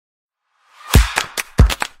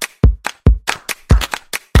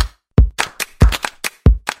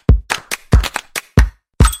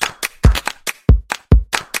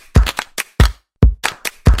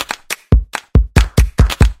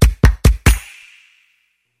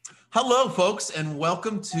Hello, folks, and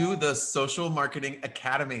welcome to the Social Marketing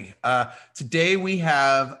Academy. Today we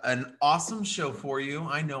have an awesome show for you.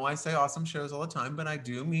 I know I say awesome shows all the time, but I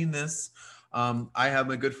do mean this. I have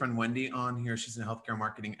my good friend Wendy on here. She's a healthcare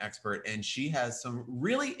marketing expert, and she has some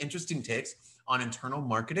really interesting takes on internal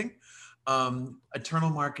marketing. Internal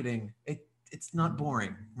marketing, it's not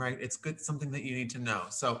boring, right? It's good, something that you need to know.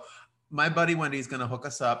 So my buddy Wendy is going to hook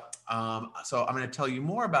us up. So I'm going to tell you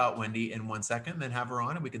more about Wendy in 1 second, then have her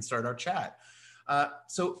on and we can start our chat.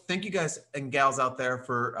 So thank you guys and gals out there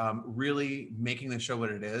for really making the show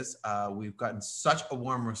what it is. We've gotten such a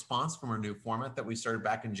warm response from our new format that we started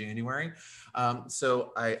back in January.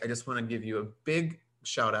 So I just want to give you a big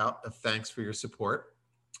shout out of thanks for your support.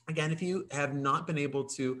 Again, if you have not been able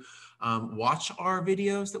to watch our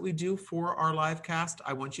videos that we do for our live cast,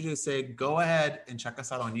 I want you to say, go ahead and check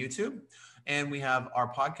us out on YouTube. And we have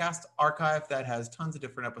our podcast archive that has tons of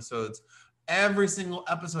different episodes. Every single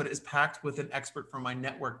episode is packed with an expert from my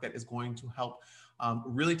network that is going to help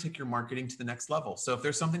really take your marketing to the next level. So if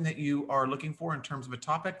there's something that you are looking for in terms of a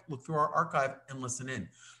topic, look through our archive and listen in.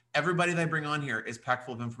 Everybody that I bring on here is packed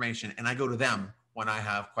full of information, and I go to them when I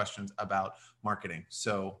have questions about marketing.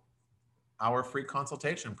 So our free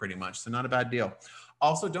consultation pretty much. So not a bad deal.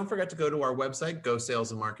 Also, don't forget to go to our website,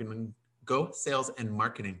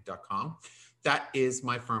 gosalesandmarketing.com. That is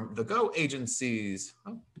my firm, The Go Agencies.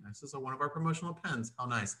 Oh, this is one of our promotional pens. How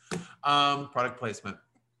nice. Product placement.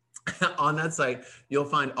 On that site, you'll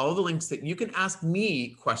find all the links that you can ask me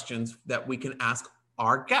questions that we can ask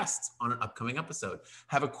our guests on an upcoming episode.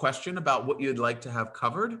 Have a question about what you'd like to have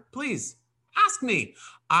covered? Please ask me.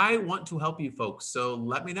 I want to help you folks. So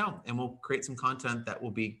let me know and we'll create some content that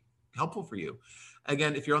will be helpful for you.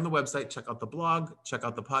 Again, if you're on the website, check out the blog, check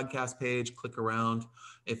out the podcast page, click around.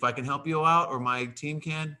 If I can help you out or my team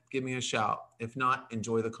can, give me a shout. If not,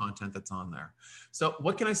 enjoy the content that's on there. So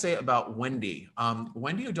what can I say about Wendy?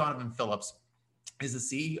 Wendy O'Donovan Phillips is the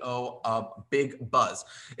CEO of Big Buzz.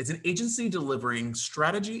 It's an agency delivering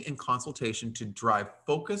strategy and consultation to drive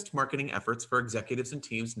focused marketing efforts for executives and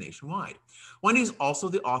teams nationwide. Wendy's also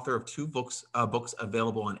the author of two books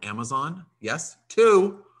available on Amazon. Yes,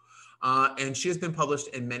 two. And she has been published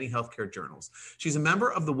in many healthcare journals. She's a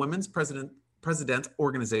member of the Women's President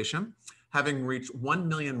Organization, having reached 1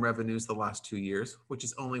 million revenues the last 2 years, which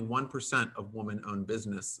is only 1% of woman-owned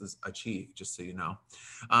businesses achieve, just so you know.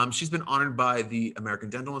 She's been honored by the American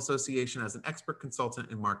Dental Association as an expert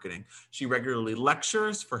consultant in marketing. She regularly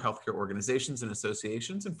lectures for healthcare organizations and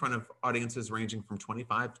associations in front of audiences ranging from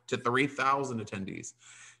 25 to 3,000 attendees.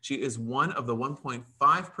 She is one of the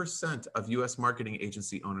 1.5% of U.S. marketing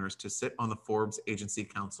agency owners to sit on the Forbes Agency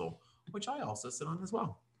Council, which I also sit on as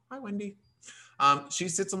well. Hi, Wendy. She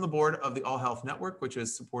sits on the board of the All Health Network, which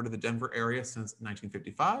has supported the Denver area since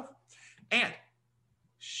 1955. And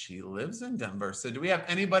she lives in Denver. So do we have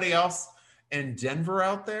anybody else in Denver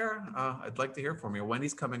out there? I'd like to hear from you.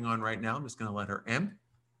 Wendy's coming on right now. I'm just going to let her in.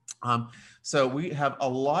 So we have a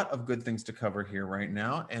lot of good things to cover here right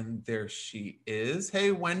now. And there she is. Hey,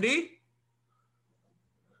 Wendy.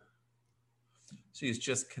 She's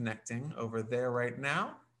just connecting over there right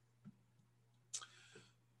now.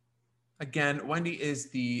 Again, Wendy is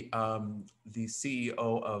the CEO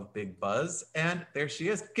of Big Buzz, and there she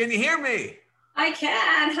is. Can you hear me? I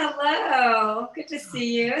can. Hello. Good to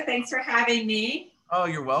see you. Thanks for having me. Oh,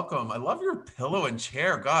 you're welcome. I love your pillow and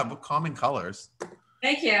chair. God, what calming colors.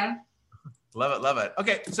 Thank you. Love it, love it.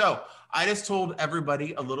 Okay, so I just told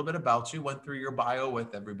everybody a little bit about you, went through your bio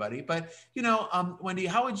with everybody, but you know, Wendy,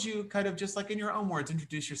 how would you kind of just like in your own words,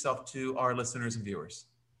 introduce yourself to our listeners and viewers?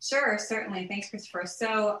 Sure, certainly. Thanks, Christopher.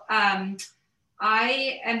 So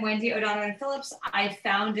I am Wendy O'Donovan Phillips. I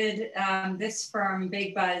founded this firm,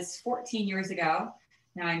 Big Buzz, 14 years ago.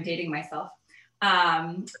 Now I'm dating myself.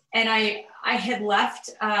 And I had left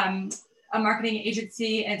a marketing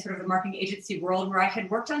agency and sort of the marketing agency world where I had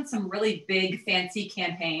worked on some really big, fancy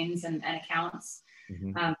campaigns and accounts,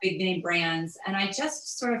 big name brands. And I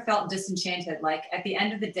just sort of felt disenchanted. Like at the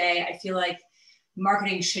end of the day, I feel like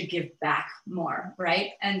marketing should give back more,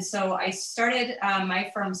 right? And so I started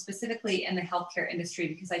my firm specifically in the healthcare industry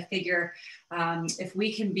because I figure if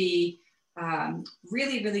we can be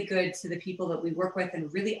really, really good to the people that we work with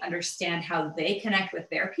and really understand how they connect with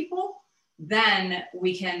their people, then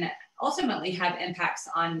we can ultimately have impacts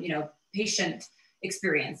on, you know, patient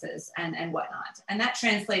experiences and whatnot. And that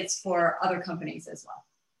translates for other companies as well.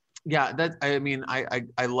 Yeah,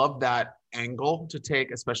 I love that angle to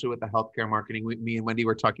take, especially with the healthcare marketing. Me and Wendy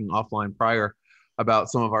were talking offline prior about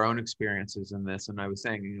some of our own experiences in this. And I was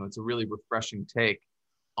saying, you know, it's a really refreshing take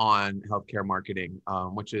on healthcare marketing,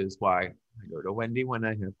 which is why I go to Wendy when I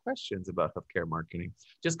have questions about healthcare marketing.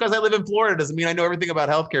 Just because I live in Florida doesn't mean I know everything about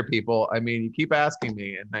healthcare, people. I mean, you keep asking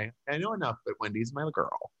me, and I know enough, but Wendy's my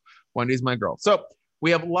girl. Wendy's my girl. So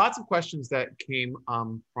we have lots of questions that came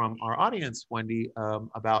from our audience, Wendy,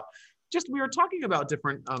 about just, we were talking about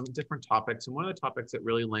different topics. And one of the topics that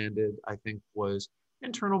really landed, I think, was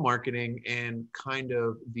internal marketing and kind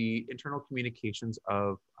of the internal communications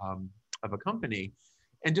of a company,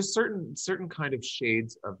 and just certain kind of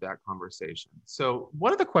shades of that conversation. So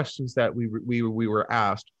one of the questions that we were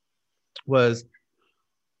asked was,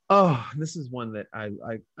 oh, this is one that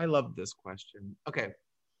I love this question. Okay,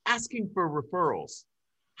 asking for referrals.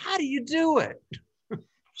 How do you do it?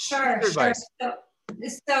 Sure.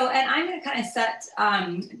 So, and I'm going to kind of set.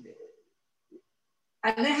 I'm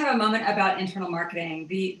going to have a moment about internal marketing.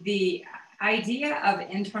 The idea of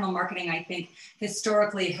internal marketing, I think,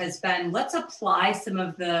 historically has been, let's apply some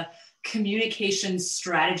of the communication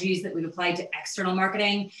strategies that we've applied to external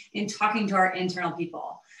marketing in talking to our internal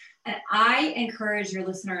people. And I encourage your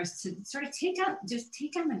listeners to sort of take down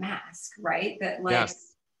the mask, right? That like, yes.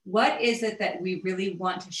 What is it that we really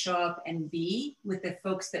want to show up and be with the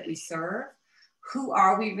folks that we serve? Who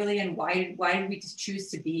are we really, and why did we just choose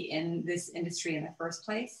to be in this industry in the first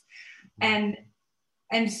place? And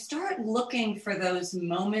start looking for those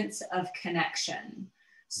moments of connection.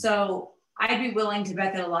 So I'd be willing to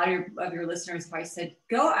bet that a lot of your listeners, if I said,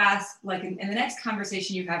 go ask, like in the next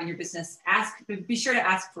conversation you have in your business, be sure to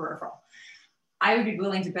ask for a referral. I would be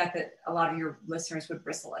willing to bet that a lot of your listeners would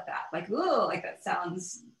bristle at that. Like, oh, like that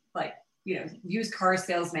sounds like, used car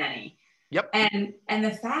salesman-y. Yep. And the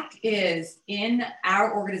fact is, in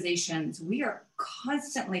our organizations, we are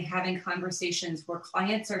constantly having conversations where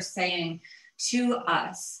clients are saying to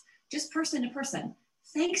us, just person to person,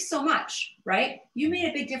 thanks so much, right? You made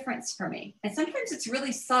a big difference for me. And sometimes it's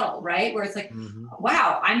really subtle, right? Where it's like,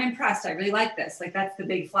 wow, I'm impressed. I really like this. Like that's the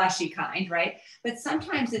big flashy kind, right? But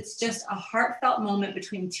sometimes it's just a heartfelt moment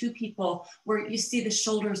between two people where you see the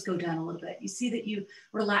shoulders go down a little bit. You see that you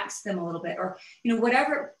relax them a little bit, or,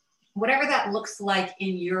 whatever that looks like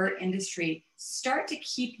in your industry, start to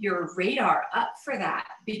keep your radar up for that,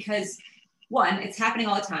 because one, it's happening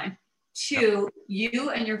all the time. Two, you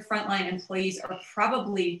and your frontline employees are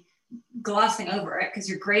probably glossing over it because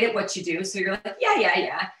you're great at what you do. So you're like,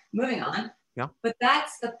 yeah, moving on. Yeah. But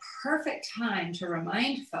that's the perfect time to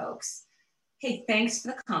remind folks, hey, thanks for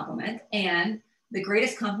the compliment. And the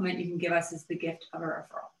greatest compliment you can give us is the gift of a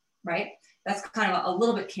referral, right? That's kind of a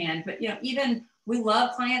little bit canned, but even we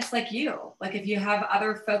love clients like you. Like if you have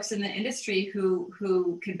other folks in the industry who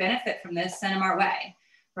could benefit from this, send them our way.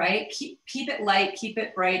 Right? Keep it light, keep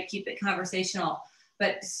it bright, keep it conversational,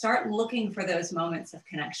 but start looking for those moments of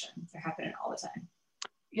connection. They're happening all the time.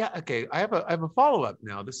 Yeah. Okay. I have a follow-up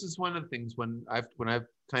now. This is one of the things when I've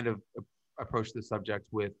kind of approached the subject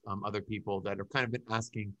with other people that have kind of been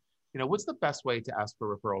asking, what's the best way to ask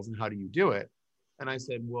for referrals and how do you do it? And I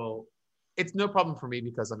said, well, it's no problem for me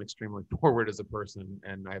because I'm extremely forward as a person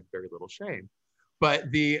and I have very little shame. But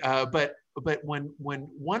but when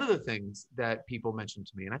one of the things that people mentioned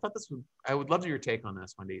to me, and I would love your take on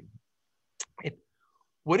this, Wendy.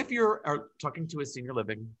 What if you're talking to a senior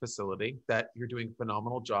living facility that you're doing a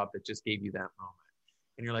phenomenal job that just gave you that moment,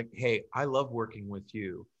 and you're like, hey, I love working with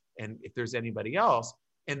you, and if there's anybody else,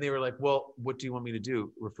 and they were like, well, what do you want me to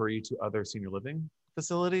do? Refer you to other senior living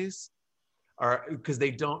facilities? Or because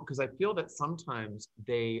I feel that sometimes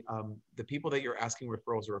the people that you're asking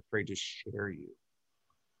referrals are afraid to share you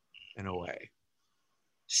in a way.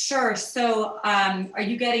 Sure. So are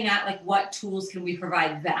you getting at like what tools can we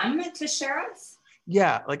provide them to share us?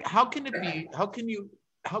 Yeah. Like how can it be, how can you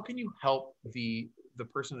help the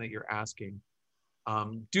person that you're asking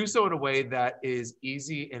do so in a way that is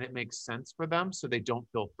easy and it makes sense for them so they don't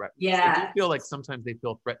feel threatened? Yeah. I do feel like sometimes they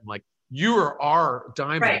feel threatened, like you are our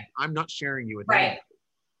diamond. Right. I'm not sharing you with right. anybody.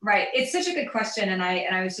 Right. It's such a good question. And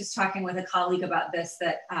I was just talking with a colleague about this,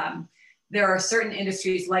 that there are certain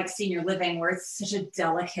industries like senior living where it's such a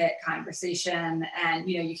delicate conversation. And,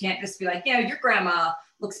 you can't just be like, your grandma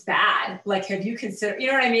looks bad. Like, have you considered, you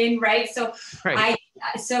know what I mean? Right. So right.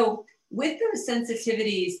 So with those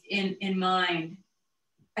sensitivities in mind,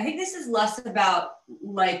 I think this is less about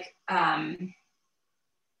like,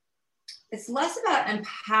 it's less about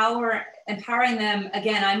empowering them.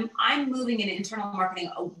 Again, I'm moving in internal marketing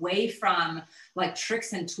away from like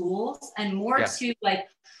tricks and tools and more to like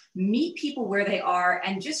meet people where they are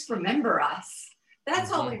and just remember us.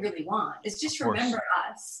 That's all we really want, is just remember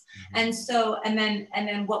us. And so, and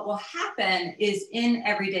then what will happen is in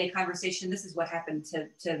everyday conversation, this is what happened to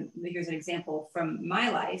here's an example from my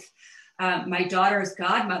life. My daughter's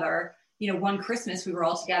godmother, one Christmas we were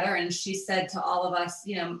all together and she said to all of us,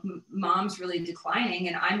 mom's really declining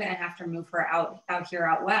and I'm going to have to move her out here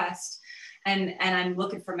out west. And I'm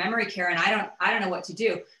looking for memory care and I don't know what to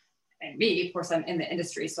do. And me, of course, I'm in the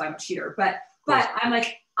industry, so I'm a cheater, but I'm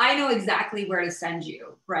like, I know exactly where to send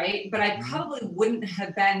you, right? But I probably wouldn't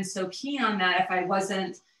have been so keen on that if I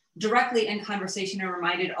wasn't directly in conversation and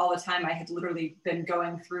reminded all the time I had literally been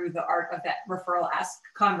going through the art of that referral ask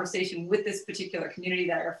conversation with this particular community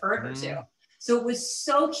that I referred her to. So it was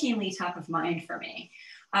so keenly top of mind for me.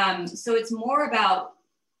 So it's more about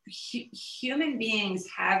human beings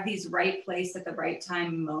have these right place at the right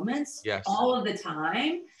time moments all of the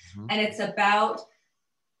time. And it's about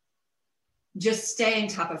just staying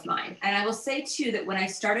top of mind. And I will say too, that when I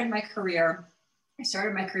started my career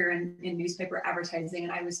in newspaper advertising,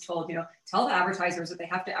 and I was told, tell the advertisers that they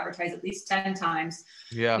have to advertise at least 10 times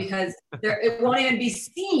because it won't even be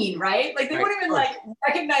seen, right? Like they won't even like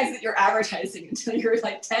recognize that you're advertising until you're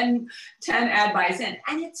like 10 ad buys in.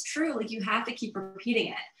 And it's true, like you have to keep repeating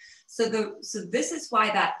it. So this is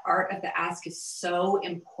why that art of the ask is so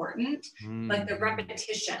important, like the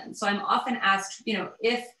repetition. So I'm often asked,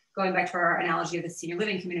 if, going back to our analogy of the senior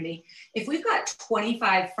living community, if we've got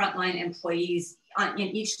 25 frontline employees in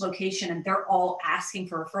each location and they're all asking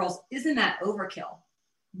for referrals, isn't that overkill?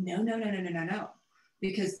 No.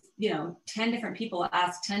 Because, 10 different people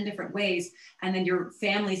ask 10 different ways, and then your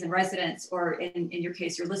families and residents, or in your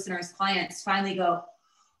case, your listeners, clients finally go,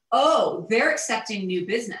 oh, they're accepting new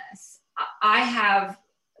business. I have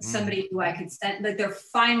somebody who I could send, like they're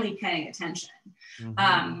finally paying attention.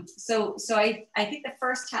 So I think the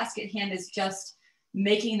first task at hand is just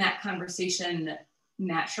making that conversation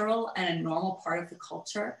natural and a normal part of the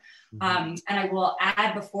culture. And I will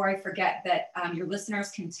add before I forget that your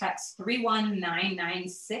listeners can text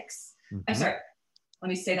 31996. I'm sorry, let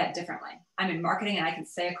me say that differently. I'm in marketing and I can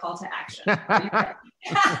say a call to action.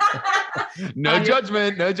 No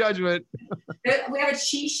judgment. We have a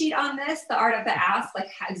cheat sheet on this, the art of the ask, like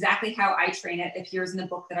exactly how I train it. It appears in the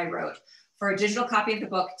book that I wrote. For a digital copy of the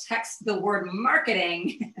book, text the word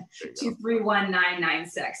marketing to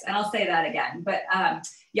 31996. And I'll say that again. But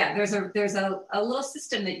there's a little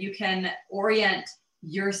system that you can orient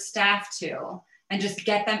your staff to and just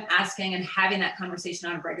get them asking and having that conversation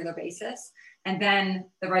on a regular basis. And then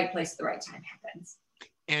the right place at the right time happens.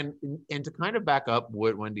 And to kind of back up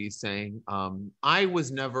what Wendy's saying, I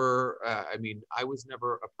was never a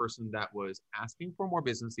person that was asking for more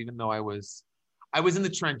business, even though I was in the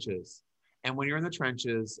trenches. And when you're in the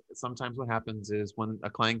trenches, sometimes what happens is when a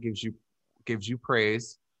client gives you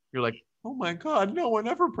praise, you're like, oh my God, no one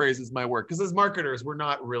ever praises my work. Because as marketers, we're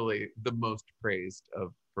not really the most praised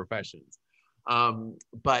of professions.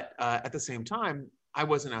 But at the same time, I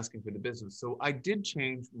wasn't asking for the business. So I did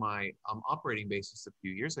change my operating basis a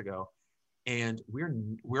few years ago, and we're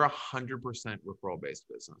 100% referral-based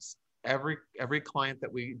business. Every client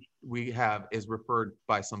that we have is referred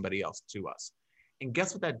by somebody else to us. And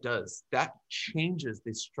guess what that does? That changes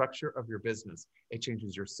the structure of your business. It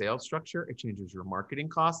changes your sales structure. It changes your marketing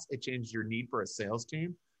costs. It changes your need for a sales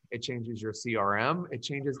team. It changes your CRM. It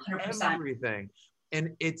changes 100%. Everything.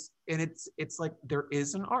 And it's like there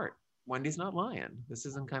is an art. Wendy's not lying. This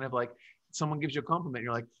isn't kind of like someone gives you a compliment and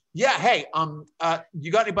you're like, yeah, hey,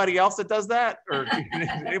 you got anybody else that does that? Or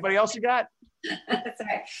anybody else you got? That's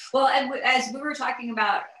right. Well, and as we were talking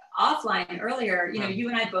about offline earlier, you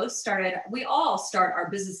and I both we all start our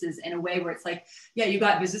businesses in a way where it's like, yeah, you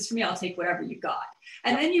got business from me, I'll take whatever you got.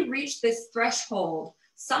 And then you reach this threshold,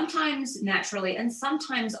 sometimes naturally and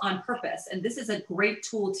sometimes on purpose. And this is a great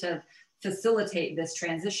tool to facilitate this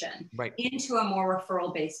transition into a more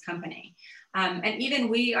referral-based company. And even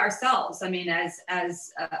we ourselves,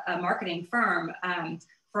 as a marketing firm,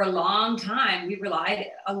 for a long time, we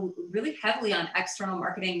relied really heavily on external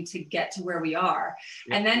marketing to get to where we are.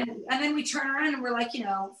 Yep. And then we turn around and we're like,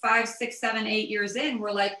 5, 6, 7, 8 years in,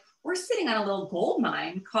 we're sitting on a little gold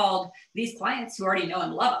mine called these clients who already know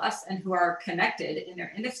and love us and who are connected in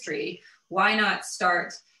their industry. Why not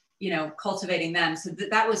start cultivating them? So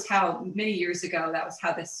that was how many years ago, that was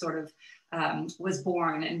how this sort of was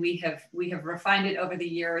born. And we have refined it over the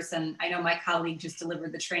years. And I know my colleague just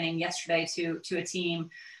delivered the training yesterday to a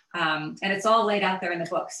team. And it's all laid out there in the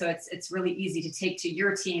book. So it's really easy to take to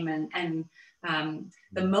your team. And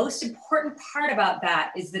the most important part about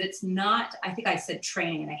that is that it's not, I think I said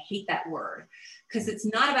training, and I hate that word, because it's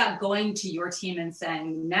not about going to your team and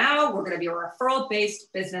saying, now we're going to be a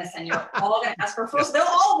referral-based business and you're all going to ask for referrals. They'll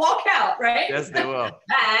all walk out, right? Yes, they will.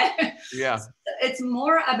 Yeah. It's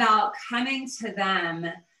more about coming to them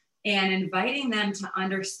and inviting them to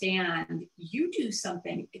understand you do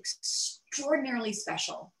something extraordinarily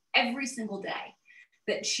special. every single day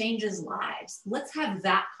that changes lives. Let's have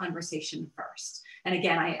that conversation first. And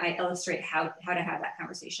again, I illustrate how to have that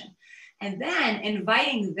conversation. And then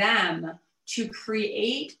inviting them to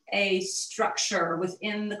create a structure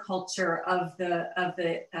within the culture of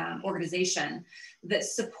the organization that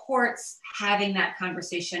supports having that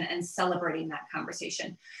conversation and celebrating that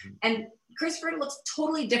conversation. And Christopher, looks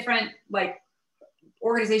totally different, like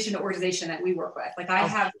organization to organization that we work with. Like I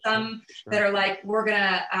have some that are like, we're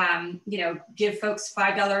gonna, give folks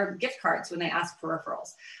 $5 gift cards when they ask for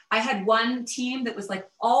referrals. I had one team that was like,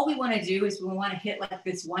 all we want to do is we want to hit like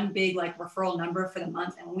this one big like referral number for the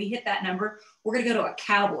month. And when we hit that number, we're going to go to a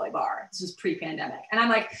cowboy bar. This was pre-pandemic. And I'm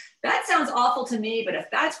like, that sounds awful to me, but if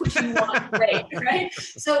that's what you want, great, right?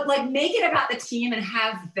 So like make it about the team and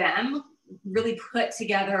have them really put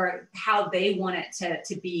together how they want it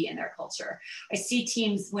to be in their culture. I see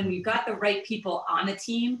teams, when you've got the right people on the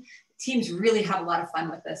team, teams really have a lot of fun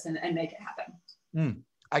with this and make it happen.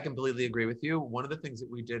 I completely agree with you. One of the things that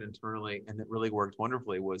we did internally and that really worked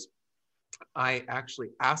wonderfully was I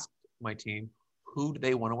actually asked my team, who do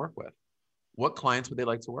they want to work with? What clients would they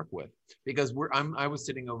like to work with? Because I was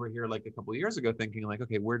sitting over here like a couple of years ago thinking like,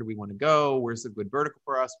 okay, where do we want to go? Where's a good vertical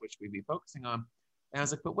for us? Which we'd be focusing on? And I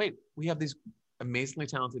was like, but wait, we have these amazingly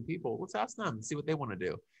talented people. Let's ask them and see what they want to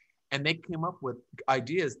do. And they came up with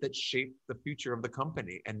ideas that shaped the future of the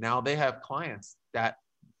company. And now they have clients that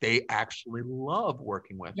they actually love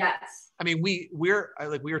working with. Yes. I mean, we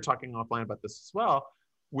were talking offline about this as well.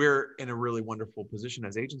 We're in a really wonderful position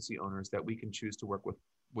as agency owners that we can choose to work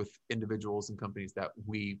with individuals and companies that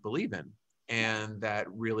we believe in and that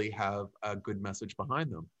really have a good message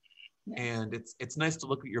behind them. And it's nice to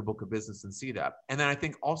look at your book of business and see that. And then I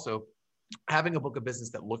think also having a book of business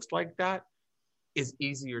that looks like that is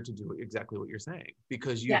easier to do exactly what you're saying,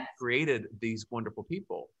 because you've created these wonderful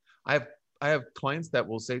people. I have clients that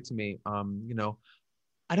will say to me,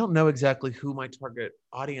 I don't know exactly who my target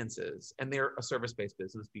audience is. And they're a service-based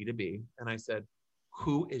business, B2B. And I said,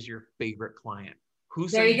 who is your favorite client?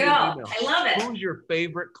 There you go. I love it. Who's your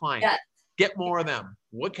favorite client? Yes. Get more of them.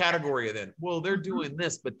 What category are they in? Well, they're doing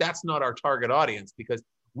this, but that's not our target audience, because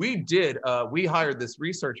we hired this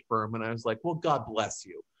research firm and I was like, well, God bless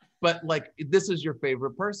you. But like, this is your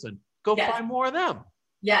favorite person. Go find more of them.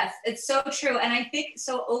 Yes, it's so true. And I think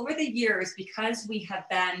so over the years, because we have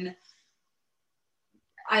been,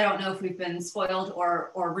 I don't know if we've been spoiled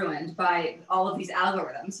or ruined by all of these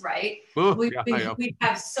algorithms, right? Ooh, we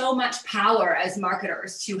have so much power as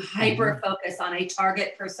marketers to hyper focus on a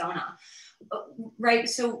target persona, right?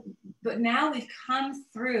 So, but now we've come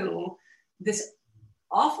through this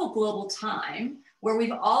awful global time where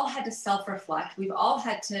we've all had to self-reflect. We've all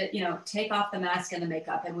had to, take off the mask and the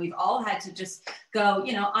makeup, and we've all had to just go,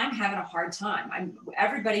 I'm having a hard time.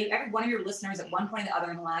 Every one of your listeners at one point or the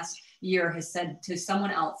other in the last year has said to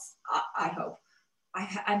someone else, I hope,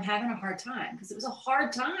 I'm having a hard time, because it was a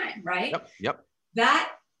hard time, right? Yep.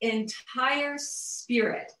 That entire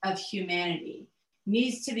spirit of humanity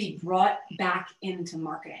needs to be brought back into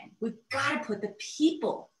marketing. We've got to put the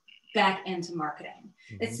people back into marketing.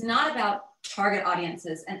 It's not about target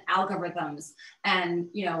audiences and algorithms and,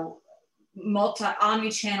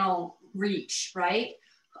 omni-channel reach, right?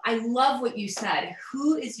 I love what you said.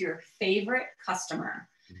 Who is your favorite customer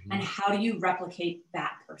and how do you replicate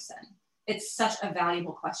that person? It's such a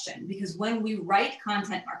valuable question, because when we write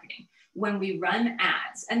content marketing, when we run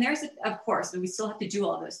ads, and of course, we still have to do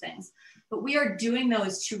all those things, but we are doing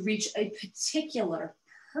those to reach a particular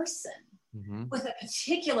person with a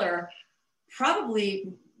particular,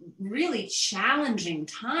 probably really challenging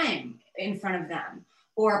time in front of them,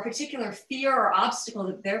 or a particular fear or obstacle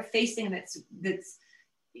that they're facing that's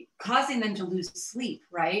causing them to lose sleep,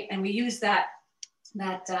 right? And we use that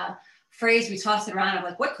phrase, we toss it around of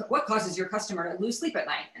like, what causes your customer to lose sleep at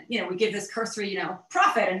night? And, we give this cursory,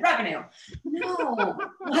 profit and revenue. No,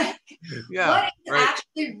 what is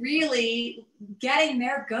actually really getting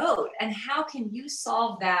their goat, and how can you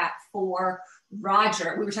solve that for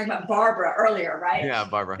Roger? We were talking about Barbara earlier, right? Yeah,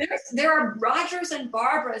 Barbara. There are Rogers and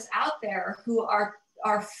Barbaras out there who are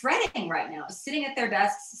fretting right now, sitting at their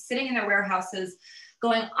desks, sitting in their warehouses,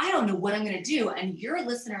 going, I don't know what I'm going to do. And your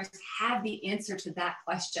listeners have the answer to that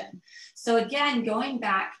question. So again, going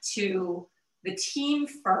back to the team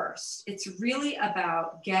first, it's really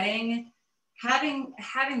about having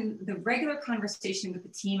the regular conversation with the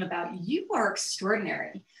team about, you are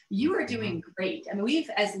extraordinary. You are doing great. I mean, we've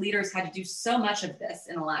as leaders had to do so much of this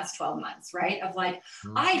in the last 12 months, right? Of like,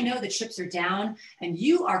 I know the chips are down and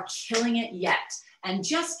you are killing it yet. And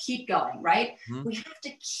just keep going, right? We have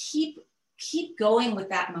to keep keep going with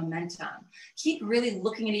that momentum. Keep really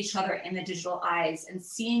looking at each other in the digital eyes and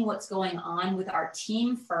seeing what's going on with our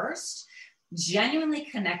team first, genuinely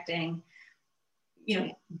connecting,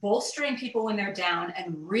 bolstering people when they're down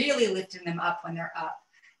and really lifting them up when they're up.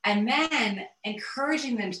 And then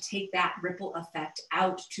encouraging them to take that ripple effect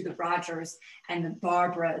out to the Rogers and the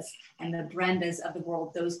Barbaras and the Brendas of the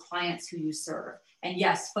world, those clients who you serve. And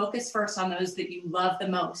yes, focus first on those that you love the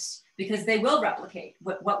most, because they will replicate.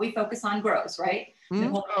 What we focus on grows, right?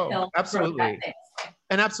 Absolutely.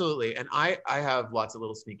 And absolutely. And I have lots of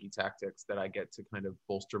little sneaky tactics that I get to kind of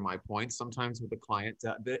bolster my points sometimes with the client.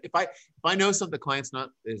 If I know something the client's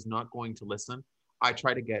is not going to listen, I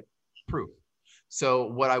try to get proof. So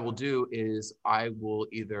what I will do is I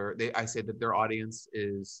say that their audience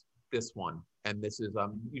is this one, and this is,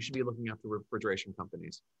 you should be looking after refrigeration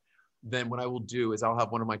companies. Then what I will do is I'll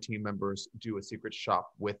have one of my team members do a secret shop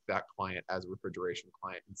with that client as a refrigeration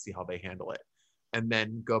client and see how they handle it. And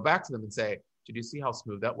then go back to them and say, did you see how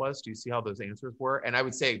smooth that was? Do you see how those answers were? And I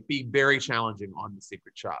would say, be very challenging on the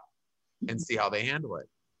secret shop and see how they handle it.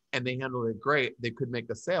 And they handle it great. They could make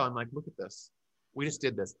the sale. I'm like, look at this. We just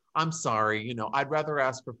did this. I'm sorry. I'd rather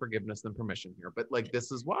ask for forgiveness than permission here, but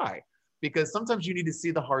this is why, because sometimes you need to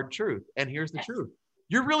see the hard truth. And here's the truth.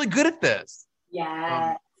 You're really good at this.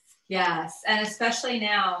 Yes. Yes. And especially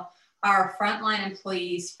now, our frontline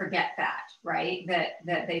employees forget that, right?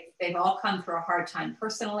 That they've all come through a hard time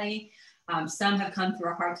personally. Some have come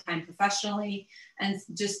through a hard time professionally, and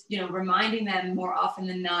just, reminding them more often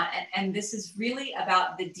than not. And this is really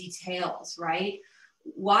about the details, right?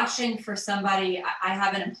 Watching for somebody. I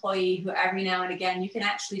have an employee who every now and again, you can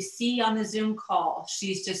actually see on the Zoom call,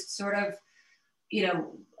 she's just sort of,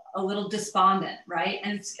 a little despondent, right?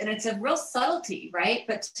 And it's a real subtlety, right?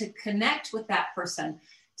 But to connect with that person,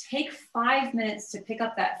 take 5 minutes to pick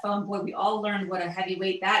up that phone. Boy, we all learned what a heavy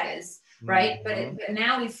weight that is, right? Mm-hmm. But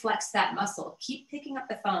now we flex that muscle. Keep picking up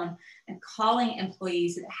the phone and calling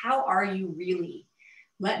employees. How are you really?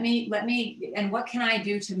 Let me, and what can I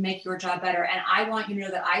do to make your job better? And I want you to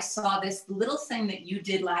know that I saw this little thing that you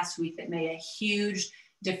did last week that made a huge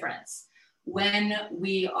difference. When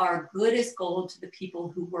we are good as gold to the people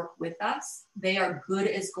who work with us, they are good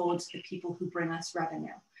as gold to the people who bring us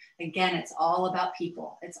revenue. Again, it's all about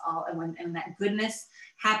people. It's all, and when that goodness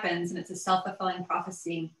happens, and it's a self-fulfilling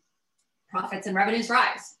prophecy, profits and revenues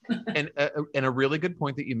rise. and a really good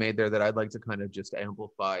point that you made there that I'd like to kind of just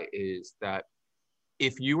amplify is that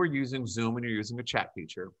if you are using Zoom and you're using a chat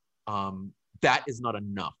feature, that is not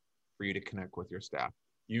enough for you to connect with your staff.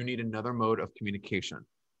 You need another mode of communication.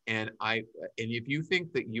 And if you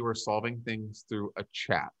think that you are solving things through a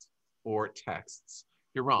chat or texts,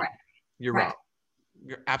 you're wrong. Right. You're wrong.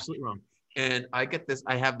 You're absolutely wrong. And I get this.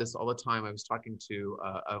 I have this all the time. I was talking to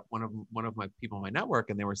one of my people in my network,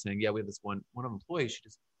 and they were saying, "Yeah, we have this one of employees.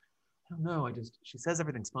 I don't know. She says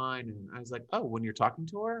everything's fine." And I was like, "Oh, when you're talking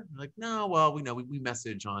to her?" I'm like, "No, well, we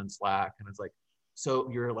message on Slack." And it's like, "So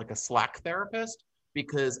you're like a Slack therapist?"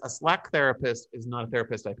 Because a Slack therapist is not a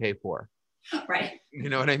therapist I pay for. Right. You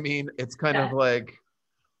know what I mean? It's kind of like,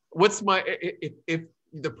 if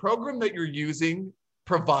the program that you're using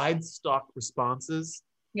provides stock responses,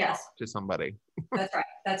 yes, to somebody.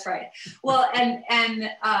 That's right. Well, and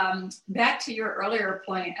back to your earlier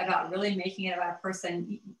point about really making it about a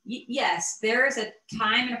person. Yes, there is a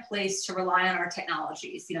time and a place to rely on our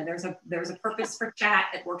technologies. There's a purpose for chat.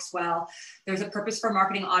 It works well. There's a purpose for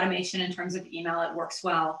marketing automation in terms of email. It works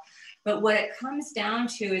well. But what it comes down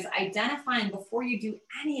to is identifying, before you do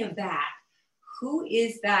any of that, who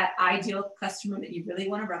is that ideal customer that you really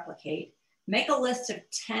want to replicate. Make a list of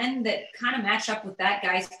 10 that kind of match up with that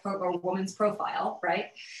guy's or woman's profile, right?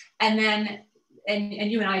 And then, and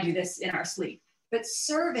you and I do this in our sleep, but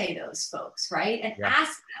survey those folks, right? And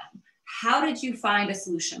ask them, how did you find a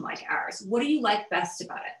solution like ours? What do you like best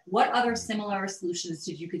about it? What other similar solutions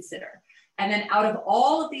did you consider? And then out of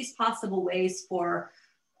all of these possible ways for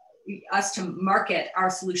us to market our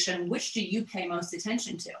solution, which do you pay most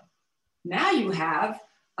attention to? Now you have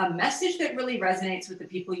a message that really resonates with the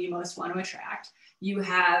people you most want to attract. You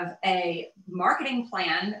have a marketing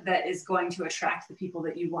plan that is going to attract the people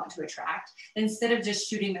that you want to attract, instead of just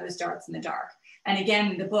shooting those darts in the dark. And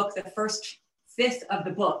again, the book, the first fifth of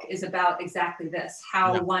the book is about exactly this,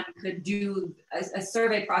 how one could do a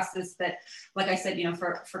survey process that, like I said,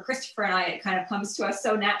 for Christopher and I, it kind of comes to us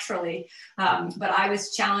so naturally. But I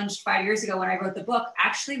was challenged 5 years ago when I wrote the book,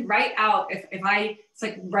 actually write out, it's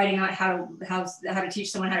like writing out how to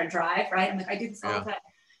teach someone how to drive, right? I'm like, I do this all the time.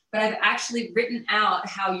 But I've actually written out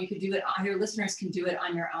how you could do it, your listeners can do it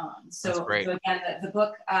on your own. So again, the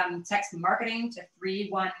book, text marketing to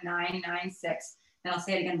 31996. And I'll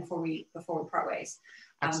say it again before we part ways.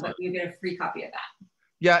 But you get a free copy of that.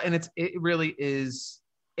 Yeah, and it really is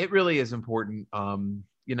important.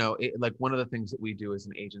 Like one of the things that we do as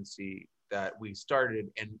an agency that we started,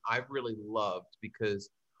 and I've really loved, because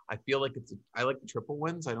I feel like I like the triple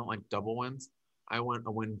wins. I don't like double wins. I want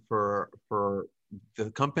a win for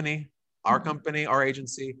the company, our company, our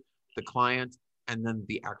agency, the client, and then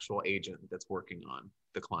the actual agent that's working on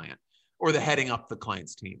the client or the heading up the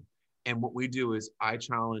client's team. And what we do is I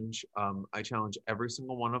challenge every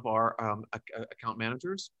single one of our account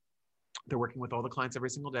managers. They're working with all the clients every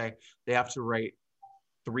single day. They have to write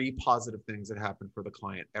 3 positive things that happen for the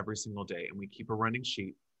client every single day. And we keep a running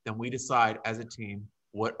sheet. Then we decide as a team,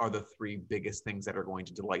 what are the 3 biggest things that are going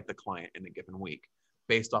to delight the client in a given week,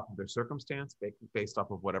 based off of their circumstance, based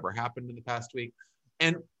off of whatever happened in the past week.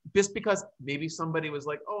 And just because maybe somebody was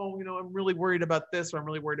like, oh, I'm really worried about this, or I'm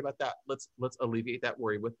really worried about that. Let's alleviate that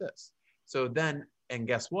worry with this. So then, and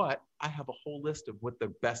guess what? I have a whole list of what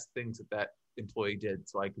the best things that employee did,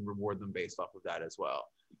 so I can reward them based off of that as well.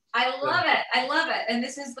 I love it. I love it. And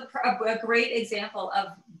this is a great example of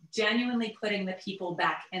genuinely putting the people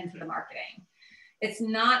back into the marketing. It's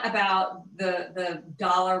not about the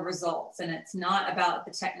dollar results, and it's not about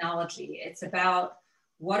the technology. It's about,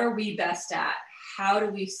 what are we best at? How do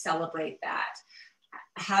we celebrate that?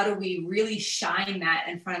 How do we really shine that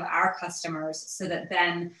in front of our customers, so that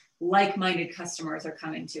then like-minded customers are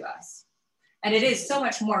coming to us? And it is so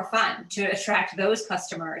much more fun to attract those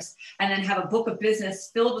customers and then have a book of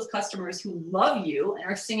business filled with customers who love you and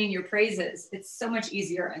are singing your praises. It's so much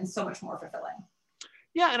easier and so much more fulfilling.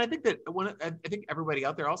 Yeah, and I think that I think everybody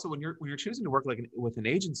out there also, when you're choosing to work with an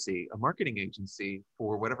agency, a marketing agency,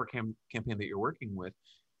 for whatever campaign that you're working with,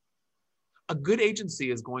 a good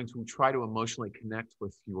agency is going to try to emotionally connect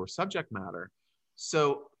with your subject matter.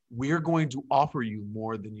 So we're going to offer you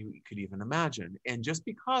more than you could even imagine. And just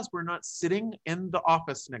because we're not sitting in the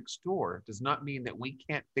office next door does not mean that we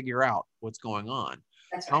can't figure out what's going on.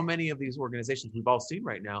 That's right. How many of these organizations we've all seen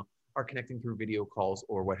right now are connecting through video calls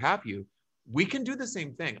or what have you? We can do the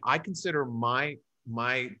same thing. I consider my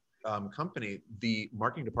company the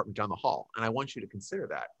marketing department down the hall, and I want you to consider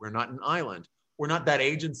that. We're not an island. We're not that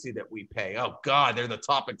agency that we pay. Oh God, they're the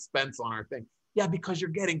top expense on our thing. Yeah, because you're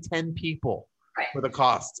getting 10 people for the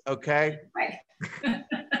cost. Okay. Right.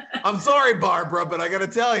 I'm sorry, Barbara, but I got to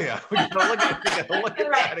tell you, we got to look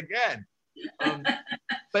at that again.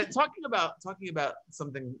 But talking about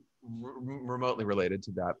something remotely related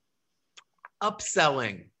to that,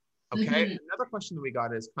 upselling. Okay. Mm-hmm. Another question that we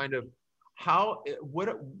got is kind of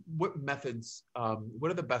what methods, what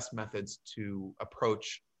are the best methods to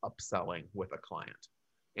approach upselling with a client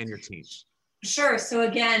and your team? Sure. So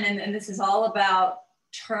again, and this is all about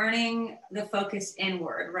turning the focus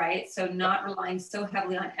inward, right? So not relying so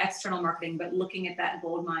heavily on external marketing, but looking at that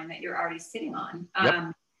gold mine that you're already sitting on.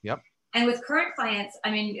 Yep. And with current clients,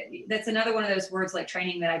 I mean, that's another one of those words like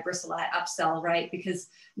training that I bristle at, upsell, right? Because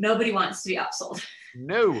nobody wants to be upsold.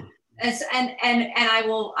 No. And I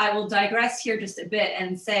will digress here just a bit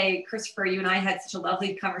and say, Christopher, you and I had such a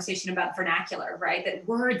lovely conversation about vernacular, right? That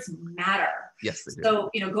words matter. Yes, they do. So,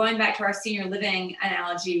 going back to our senior living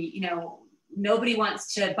analogy, nobody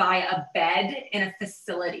wants to buy a bed in a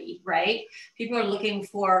facility, right? People are looking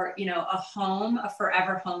for, a home, a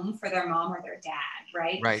forever home for their mom or their dad,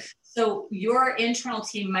 right? Right. So your internal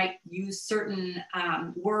team might use certain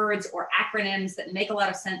words or acronyms that make a lot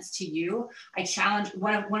of sense to you. I challenge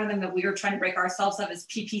one of them that we were trying to break ourselves of is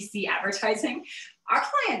PPC advertising. Our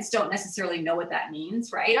clients don't necessarily know what that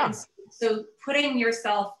means, right? Yeah. And so putting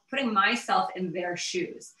myself in their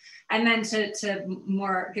shoes. And then to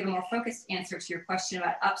give a more focused answer to your question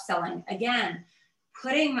about upselling, again,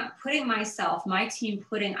 putting myself, my team,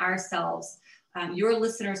 putting ourselves, your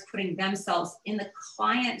listeners putting themselves in the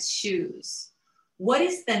client's shoes. What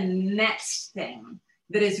is the next thing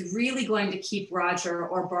that is really going to keep Roger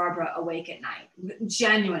or Barbara awake at night?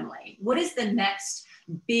 Genuinely, what is the next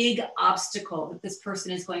big obstacle that this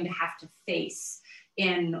person is going to have to face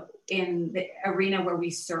in the arena where we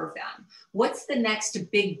serve them? What's the next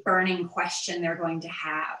big burning question they're going to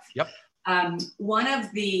have? Yep. One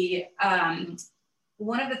of the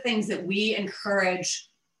things that we encourage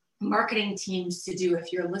marketing teams to do,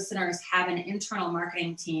 if your listeners have an internal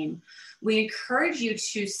marketing team, we encourage you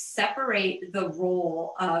to separate the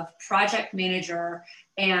role of project manager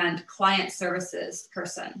and client services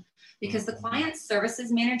person, because the client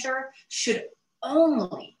services manager should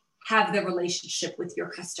only have the relationship with your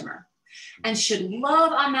customer and should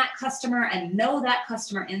love on that customer and know that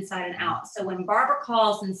customer inside and out. So when Barbara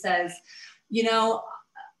calls and says,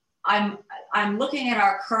 I'm looking at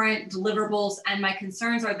our current deliverables and my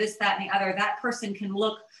concerns are this, that, and the other, that person can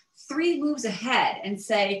look 3 moves ahead and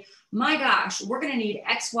say, my gosh, we're going to need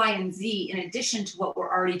X, Y, and Z in addition to what we're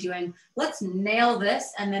already doing. Let's nail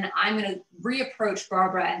this. And then I'm going to reapproach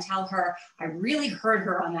Barbara and tell her, I really heard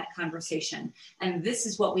her on that conversation. And this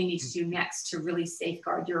is what we need to do next to really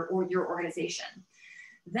safeguard your organization.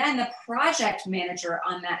 Then the project manager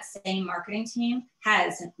on that same marketing team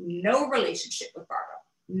has no relationship with Barbara,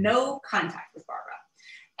 no contact with Barbara.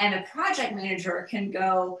 And the project manager can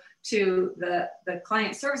go to the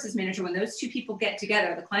client services manager. When those 2 people get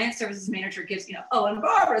together, the client services manager gives, oh, and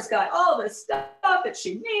Barbara's got all this stuff that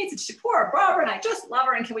she needs, and she poor Barbara, and I just love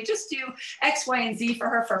her, and can we just do X, Y, and Z for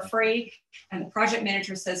her for free? And the project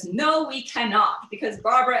manager says, no, we cannot, because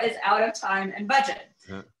Barbara is out of time and budget.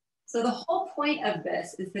 Yeah. So the whole point of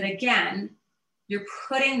this is that, again, you're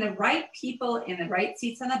putting the right people in the right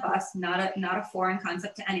seats on the bus, not a foreign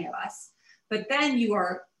concept to any of us. But then you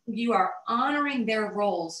are honoring their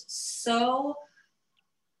roles so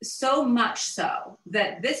much so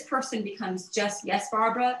that this person becomes just yes,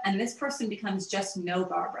 Barbara, and this person becomes just no,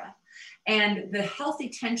 Barbara. And the healthy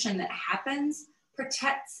tension that happens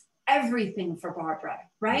protects everything for Barbara,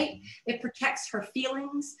 right? Mm-hmm. It protects her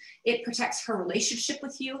feelings, it protects her relationship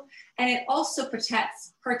with you, and it also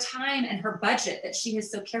protects her time and her budget that she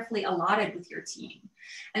has so carefully allotted with your team.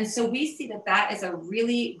 And so we see that is a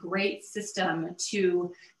really great system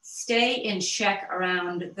to stay in check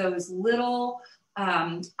around those little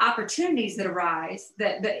opportunities that arise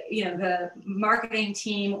that the marketing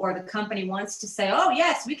team or the company wants to say, oh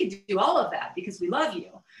yes, we could do all of that because we love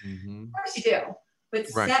you. Mm-hmm. Of course you do. But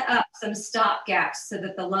right. Set up some stop gaps so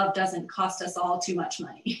that the love doesn't cost us all too much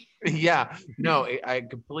money. Yeah, no, I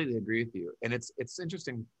completely agree with you. And it's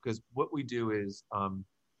interesting because what we do is,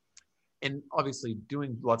 and obviously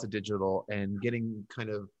doing lots of digital and getting kind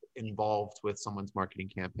of involved with someone's marketing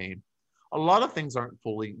campaign, a lot of things aren't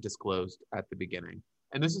fully disclosed at the beginning.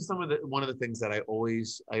 And this is one of the things that I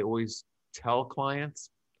always tell clients: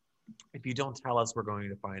 if you don't tell us, we're going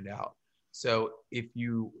to find out. So if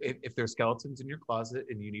there's skeletons in your closet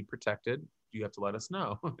and you need protected, you have to let us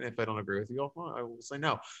know. If I don't agree with you, I will say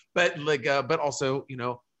no. But but also,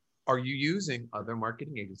 are you using other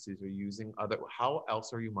marketing agencies? Are you using how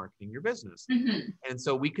else are you marketing your business? Mm-hmm. And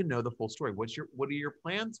so we can know the full story. What are your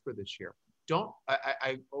plans for this year?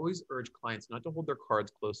 I always urge clients not to hold their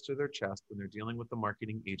cards close to their chest when they're dealing with the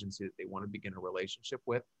marketing agency that they want to begin a relationship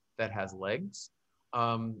with that has legs,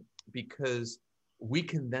 because we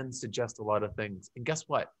can then suggest a lot of things. And guess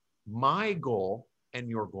what? My goal, and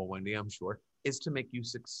your goal, Wendy, I'm sure, is to make you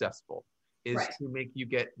successful, is right. to make you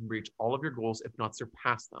reach all of your goals, if not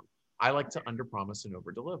surpass them. I like to underpromise and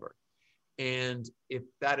overdeliver. And if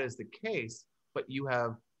that is the case, but you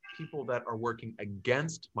have people that are working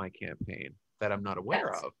against my campaign that I'm not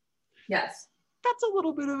aware yes. of, yes, that's a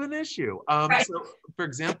little bit of an issue. Right. So, for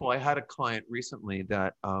example, I had a client recently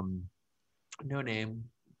that, no name,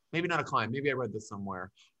 maybe not a client, maybe I read this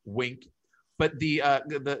somewhere, wink. But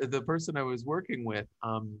the person I was working with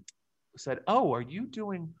said, oh, are you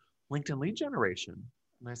doing LinkedIn lead generation?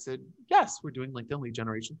 And I said, yes, we're doing LinkedIn lead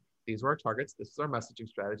generation. These are our targets. This is our messaging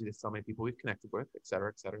strategy. This is how many people we've connected with, et cetera,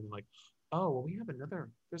 et cetera. And they're like, oh, well,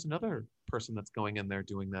 there's another person that's going in there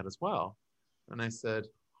doing that as well. And I said,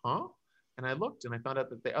 huh? And I looked and I found out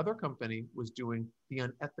that the other company was doing the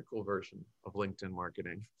unethical version of LinkedIn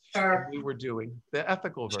marketing. Sure. And we were doing the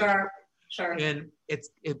ethical version. Sure. And it's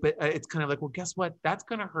kind of like, well, guess what? That's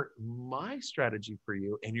going to hurt my strategy for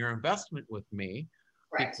you and your investment with me,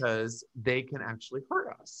 right. Because they can actually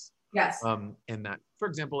hurt us. Yes. In that, for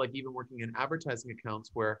example, like even working in advertising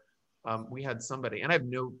accounts where we had somebody, and I have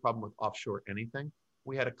no problem with offshore anything.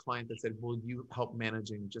 We had a client that said, will you help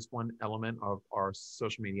managing just one element of our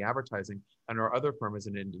social media advertising? And our other firm is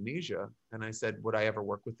in Indonesia. And I said, would I ever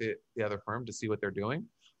work with the other firm to see what they're doing?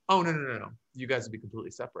 Oh, no. You guys would be completely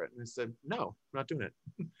separate. And I said, no, I'm not doing it.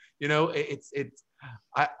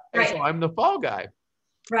 Right. So I'm the fall guy.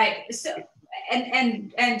 Right. So,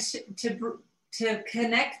 and to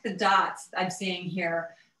connect the dots I'm seeing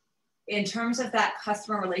here in terms of that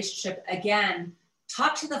customer relationship, again,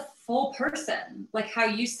 talk to the full person, like how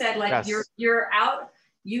you said, like yes. you're out,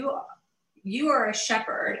 you are a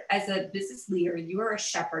shepherd as a business leader, you are a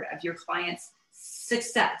shepherd of your client's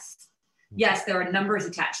success. Yes, there are numbers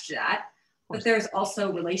attached to that, but there's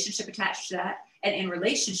also relationship attached to that. And in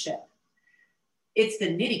relationship, it's the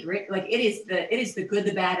nitty gritty, like it is the good,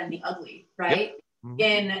 the bad, and the ugly, right? Yep. Mm-hmm.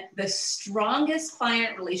 In the strongest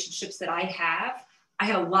client relationships that I have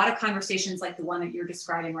a lot of conversations like the one that you're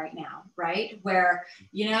describing right now, right? Where,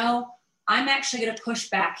 I'm actually going to push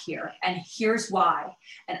back here, and here's why.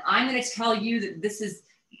 And I'm going to tell you that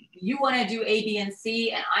you want to do A, B, and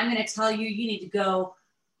C, and I'm going to tell you you need to go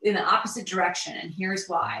in the opposite direction, and here's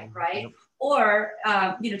why, right? Yep. Or,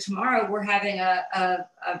 tomorrow we're having a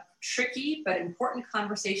tricky but important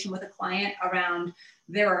conversation with a client around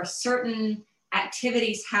there are certain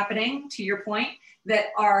activities happening, to your point, that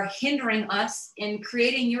are hindering us in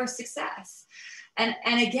creating your success. And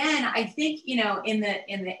again, I think, in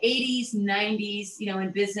the 80s, 90s,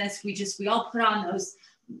 in business, we all put on those,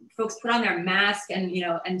 folks put on their mask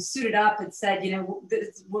and suited up and said,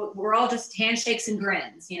 we're all just handshakes and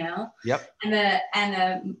grins, Yep. And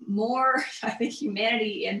the more I think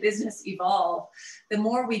humanity and business evolve, the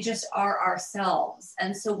more we just are ourselves.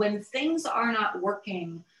 And so when things are not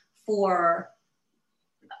working for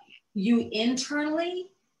you internally,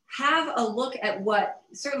 have a look at what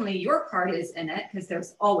certainly your part is in it, because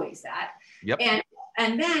there's always that. Yep.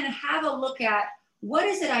 And then have a look at what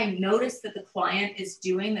is it I notice that the client is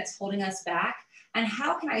doing that's holding us back, and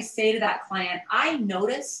how can I say to that client, I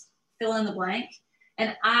noticed fill in the blank,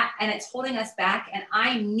 and it's holding us back, and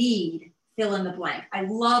I need fill in the blank. I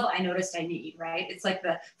noticed I need, right? It's like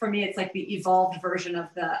for me, it's like the evolved version of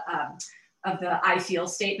the I feel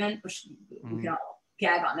statement, which we can all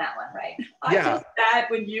gag on that one, right? I feel bad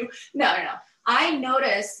when no. I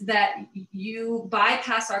notice that you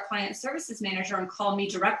bypass our client services manager and call me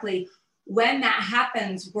directly. When that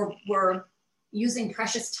happens, we're using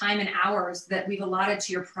precious time and hours that we've allotted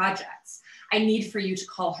to your projects. I need for you to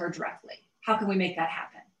call her directly. How can we make that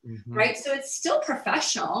happen? Mm-hmm. Right? So it's still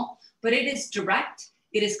professional, but it is direct.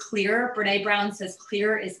 It is clear. Brene Brown says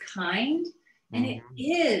clear is kind. And it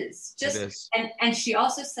is just, and she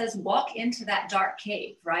also says, walk into that dark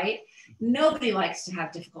cave, right? Nobody likes to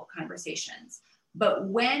have difficult conversations, but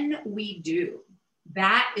when we do,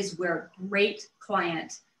 that is where great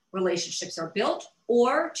client relationships are built.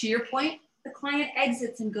 Or to your point, the client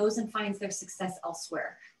exits and goes and finds their success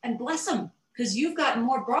elsewhere, and bless them, because you've got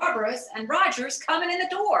more Barbaras and Rogers coming in the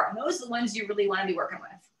door. And those are the ones you really want to be working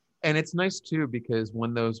with. And it's nice too, because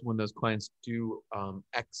when those clients do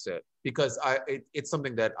exit, because it's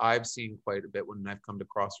something that I've seen quite a bit when I've come to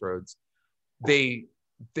Crossroads,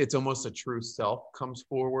 it's almost a true self comes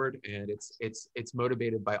forward, and it's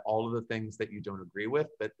motivated by all of the things that you don't agree with,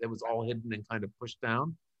 that it was all hidden and kind of pushed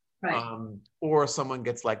down. Right. Or someone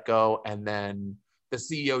gets let go, and then the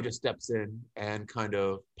CEO just steps in and kind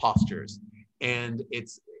of postures, and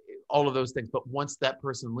it's all of those things. But once that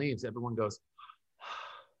person leaves, everyone goes,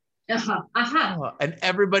 and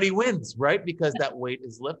everybody wins, right? Because that weight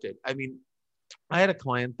is lifted. I mean, I had a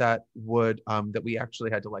client that that we actually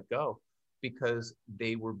had to let go because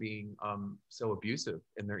they were being so abusive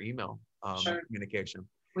in their email communication.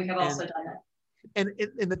 We have also done that.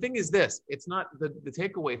 And the thing is this, it's not the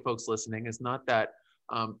takeaway, folks listening, is not that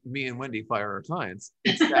me and Wendy fire our clients.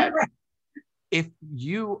 It's that right. if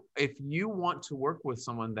you want to work with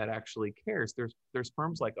someone that actually cares, there's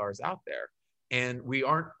firms like ours out there. And we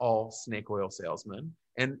aren't all snake oil salesmen.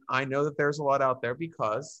 And I know that there's a lot out there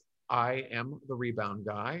because I am the rebound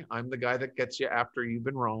guy. I'm the guy that gets you after you've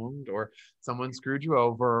been wronged, or someone screwed you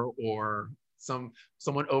over, or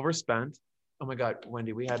someone overspent. Oh my God,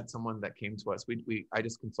 Wendy, we had someone that came to us. I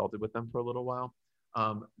just consulted with them for a little while.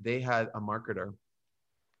 They had a marketer,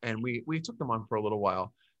 and we took them on for a little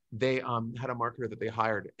while. They had a marketer that they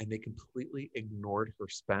hired, and they completely ignored her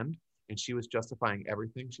spend. And she was justifying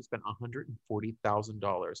everything. She spent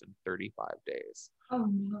 $140,000 in 35 days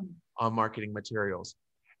on marketing materials.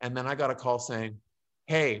 And then I got a call saying,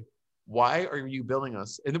 hey, why are you billing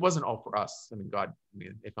us? And it wasn't all for us. I mean, God,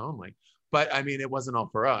 if only. But I mean, it wasn't all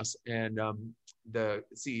for us. And the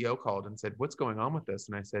CEO called and said, what's going on with this?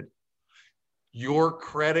 And I said, your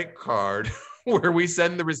credit card, where we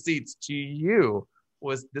send the receipts to you,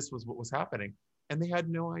 was what was happening. And they had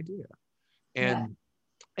no idea. And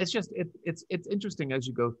it's just, it's interesting as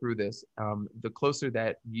you go through this, the closer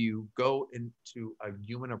that you go into a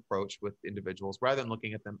human approach with individuals, rather than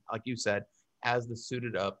looking at them, like you said, as the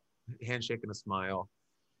suited up handshake and a smile,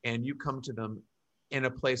 and you come to them in a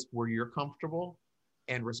place where you're comfortable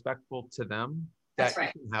and respectful to them, that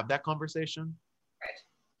you can have that conversation.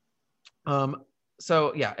 Right.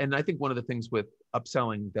 So yeah, and I think one of the things with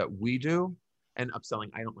upselling that we do, and upselling,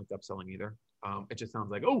 I don't like upselling either. It just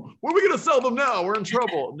sounds like, oh, what are we going to sell them now? We're in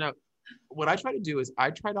trouble. No, what I try to do is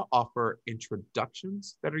I try to offer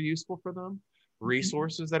introductions that are useful for them,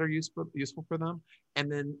 resources that are useful for them.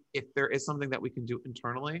 And then if there is something that we can do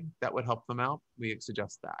internally that would help them out, we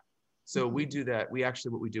suggest that. So we do that.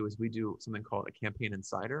 What we do is we do something called a campaign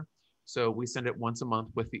insider. So we send it once a month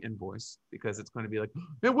with the invoice, because it's going to be like,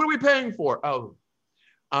 man, what are we paying for? Oh,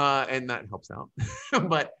 And that helps out.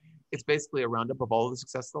 But it's basically a roundup of all of the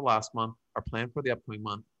success of the last month, our plan for the upcoming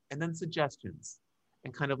month, and then suggestions.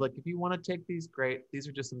 And kind of like, if you want to take these, great. These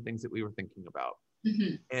are just some things that we were thinking about.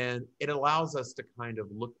 Mm-hmm. And it allows us to kind of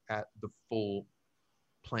look at the full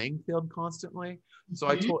playing field constantly. So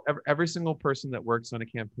I told every single person that works on a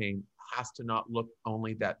campaign has to not look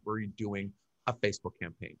only that we're doing a Facebook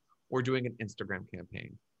campaign, we're doing an Instagram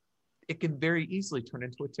campaign. It can very easily turn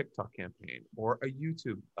into a TikTok campaign or a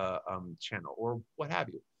YouTube channel or what have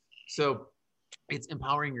you. So it's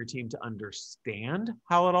empowering your team to understand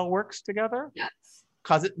how it all works together. Yes.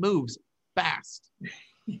 Because it moves fast.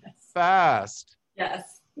 Yes. Fast.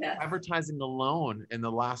 Yes. Yes. Advertising alone in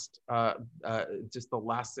the last, just the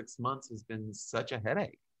last 6 months has been such a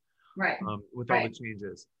headache. Right. With all the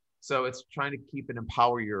changes. So it's trying to keep and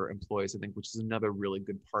empower your employees, I think, which is another really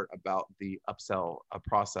good part about the upsell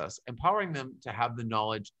process. Empowering them to have the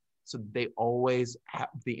knowledge so they always have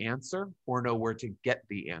the answer or know where to get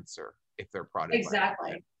the answer if they're product.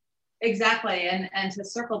 Exactly. Exactly. And to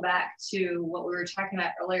circle back to what we were talking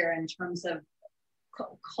about earlier in terms of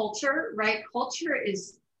culture, right? Culture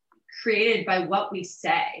is created by what we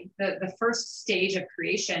say. The first stage of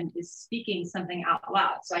creation is speaking something out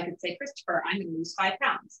loud. So I could say, Christopher, I'm going to lose 5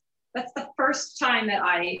 pounds. That's the first time that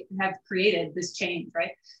I have created this change,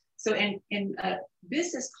 right? So in a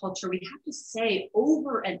business culture, we have to say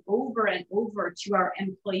over and over and over to our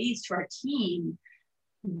employees, to our team,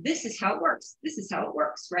 this is how it works. This is how it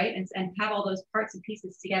works, right? And have all those parts and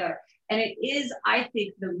pieces together. And it is, I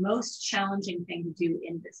think, the most challenging thing to do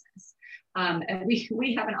in business. And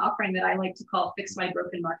we have an offering that I like to call Fix My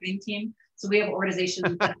Broken Marketing Team. So we have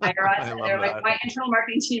organizations that hire us and they're like, my internal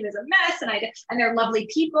marketing team is a mess, and they're lovely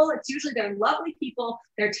people. It's usually they're lovely people,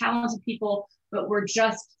 they're talented people, but we're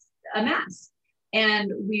just a mess.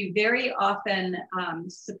 And we very often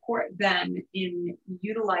support them in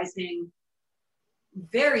utilizing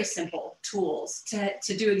very simple tools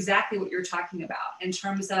to do exactly what you're talking about in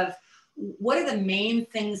terms of what are the main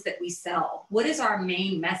things that we sell? What is our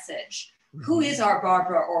main message? Mm-hmm. Who is our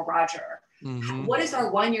Barbara or Roger? Mm-hmm. What is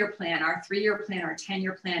our 1-year plan, our 3-year plan, our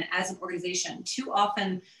 10-year plan as an organization? Too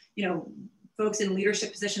often, folks in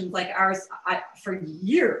leadership positions like ours, for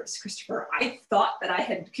years, Christopher, I thought that I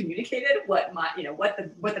had communicated what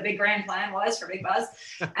the big grand plan was for Big Buzz.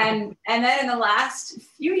 And then in the last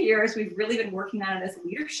few years, we've really been working on it as a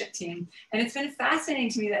leadership team. And it's been fascinating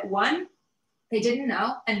to me that one, they didn't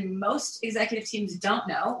know, and most executive teams don't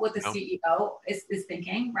know what the CEO is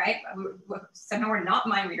thinking, right? Somehow we're not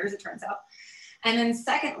mind readers, it turns out. And then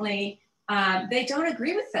secondly, they don't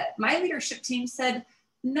agree with it. My leadership team said,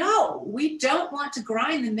 no, we don't want to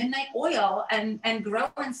grind the midnight oil and grow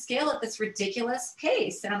and scale at this ridiculous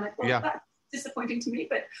pace. And I'm like, well, that's disappointing to me,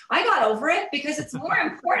 but I got over it because it's more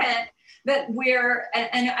important that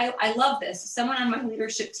I love this. Someone on my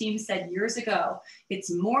leadership team said years ago,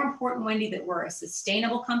 it's more important, Wendy, that we're a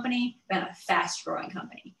sustainable company than a fast growing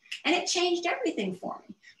company. And it changed everything for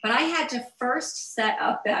me. But I had to first set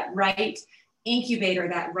up that right incubator,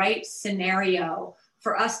 that right scenario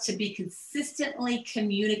for us to be consistently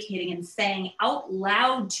communicating and saying out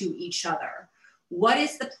loud to each other, what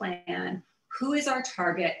is the plan? Who is our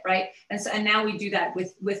target, right? And now we do that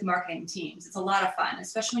with marketing teams. It's a lot of fun,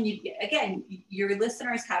 especially when your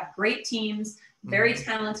listeners have great teams, very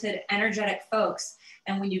talented, energetic folks.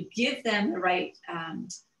 And when you give them the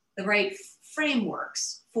right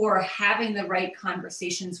frameworks for having the right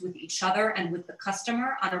conversations with each other and with the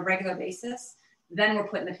customer on a regular basis, then we're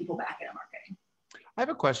putting the people back into marketing. I have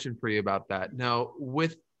a question for you about that. Now,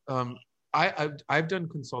 with I've done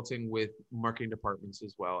consulting with marketing departments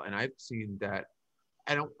as well, and I've seen that.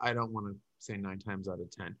 I don't want to say 9 times out of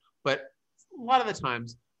 10, but a lot of the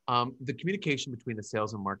times, the communication between the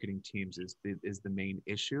sales and marketing teams is the main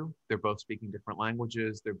issue. They're both speaking different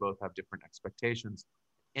languages. They both have different expectations.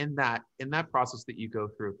 In that process that you go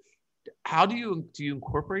through, how do you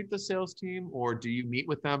incorporate the sales team, or do you meet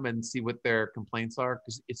with them and see what their complaints are?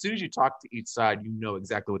 Because as soon as you talk to each side, you know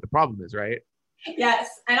exactly what the problem is, right? Yes,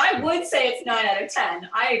 and I would say it's 9 out of 10.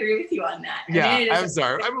 I agree with you on that. I'm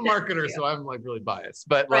sorry. I'm a marketer, so I'm like really biased.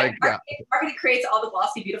 But right. Marketing creates all the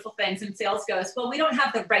glossy, beautiful things, and sales goes, well, we don't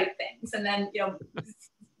have the right things. And then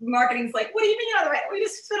marketing's like, what do you mean you don't have the right? We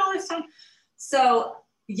just spent all this time. So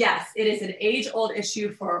yes, it is an age-old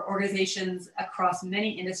issue for organizations across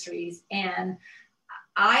many industries. And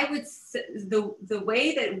I would say the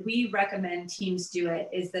way that we recommend teams do it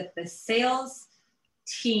is that the sales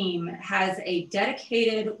team has a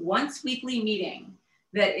dedicated once weekly meeting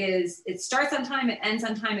it starts on time, it ends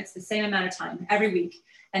on time, it's the same amount of time every week.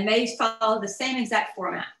 And they follow the same exact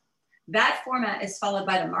format. That format is followed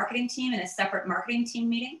by the marketing team in a separate marketing team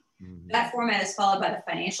meeting. Mhm. That format is followed by the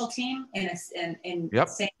financial team Yep.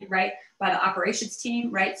 right, by the operations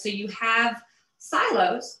team, right? So you have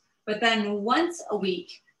silos, but then once a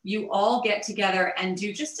week, you all get together and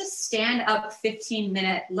do just a stand up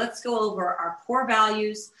 15-minute, let's go over our core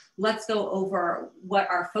values. Let's go over what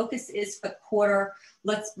our focus is for the quarter.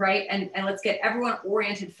 Let's and let's get everyone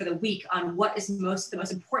oriented for the week on what is the most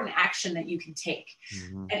important action that you can take.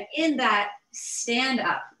 Mhm. And in that stand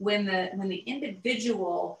up, when the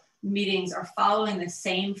individual meetings are following the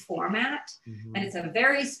same format, Mhm. and it's a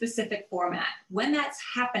very specific format, when that's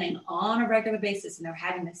happening on a regular basis and they're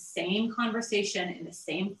having the same conversation in the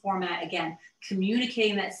same format, again,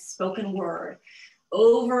 communicating that spoken word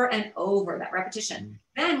over and over, that repetition,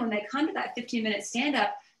 then when they come to that 15-minute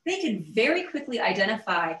stand-up, they can very quickly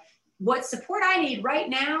identify what support I need right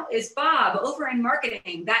now is Bob over in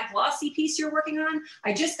marketing, that glossy piece you're working on.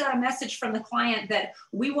 I just got a message from the client that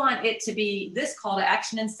we want it to be this call to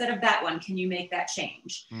action instead of that one. Can you make that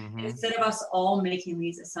change? Mhm. And instead of us all making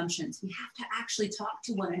these assumptions, we have to actually talk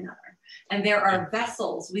to one another. And there are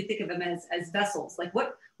vessels, we think of them as vessels. Like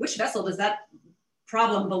which vessel does that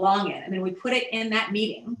problem belong in? I mean, we put it in that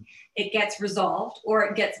meeting, it gets resolved, or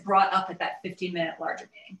it gets brought up at that 15-minute larger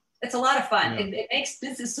meeting. It's a lot of fun. Yeah. It makes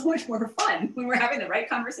business so much more fun when we're having the right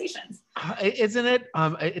conversations. Isn't it?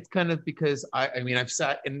 It's kind of because I mean, I've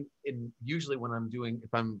sat in usually when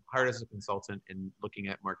if I'm hired as a consultant and looking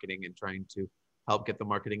at marketing and trying to help get the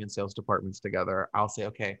marketing and sales departments together, I'll say,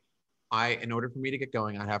 okay, in order for me to get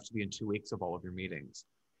going, I have to be in 2 weeks of all of your meetings.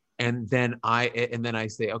 And then I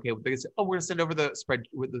say, okay, they say, oh, we're gonna send over the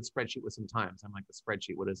spreadsheet with some times. I'm like, the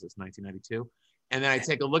spreadsheet, what is this, 1992? And then I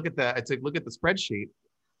take a look at the spreadsheet,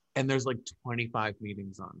 and there's like 25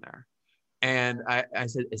 meetings on there. And I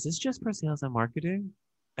said, is this just for sales and marketing?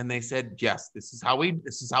 And they said, yes, this is how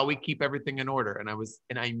we keep everything in order. And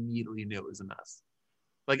I immediately knew it was a mess.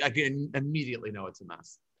 Like I can immediately know it's a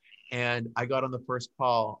mess. And I got on the first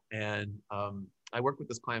call, and I worked with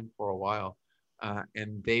this client for a while,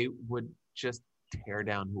 and they would just tear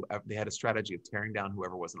down whoever. They had a strategy of tearing down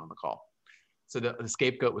whoever wasn't on the call. So the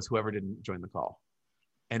scapegoat was whoever didn't join the call.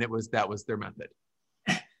 And that was their method.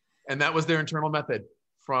 And that was their internal method,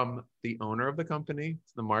 from the owner of the company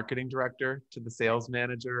to the marketing director to the sales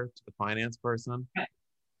manager to the finance person.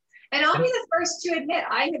 And I'll be the first to admit,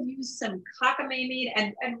 I have used some cockamamie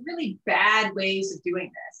and really bad ways of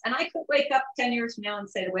doing this. And I could wake up 10 years from now and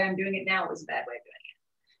say the way I'm doing it now was a bad way of doing it.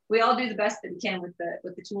 We all do the best that we can with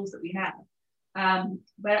the tools that we have.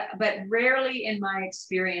 But rarely in my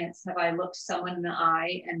experience have I looked someone in the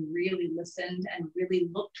eye and really listened and really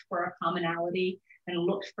looked for a commonality and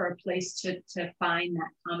looked for a place to find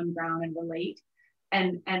that common ground and relate,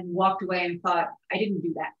 and walked away and thought, I didn't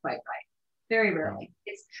do that quite right. Very rarely.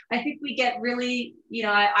 I think we get really,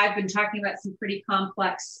 I've been talking about some pretty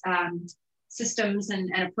complex systems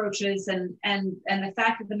and approaches, and the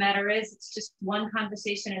fact of the matter is, it's just one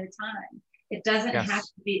conversation at a time. It doesn't have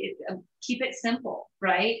to be, keep it simple,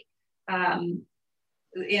 right?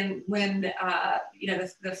 The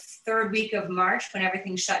third week of March, when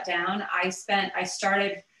everything shut down,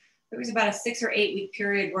 there was about a 6 or 8 week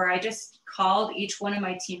period where I just called each one of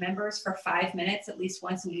my team members for 5 minutes, at least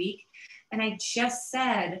once a week. And I just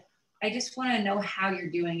said, I just want to know how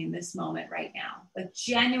you're doing in this moment right now. Like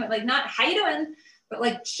genuine, like not how you doing, but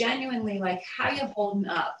like genuinely, like how you holding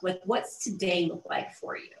up? Like what's today look like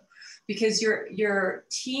for you? Because our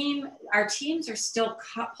teams are still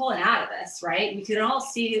pulling out of this, right? We can all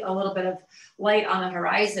see a little bit of light on the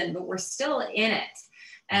horizon, but we're still in it.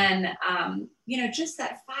 And, just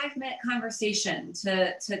that 5-minute conversation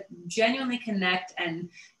to genuinely connect and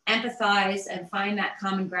empathize and find that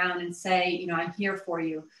common ground and say, I'm here for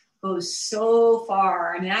you, goes so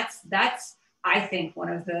far. I mean, that's I think one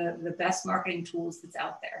of the best marketing tools that's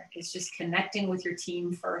out there, is just connecting with your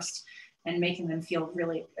team first and making them feel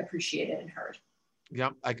really appreciated and heard.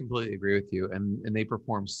 Yeah, I completely agree with you. And they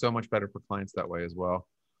perform so much better for clients that way as well.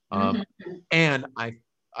 And I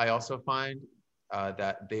also find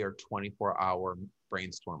that they are 24-hour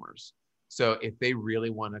brainstormers. So if they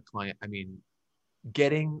really want a client,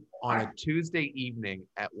 getting on a Tuesday evening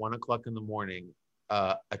at 1:00 in the morning,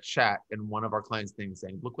 a chat in one of our clients' things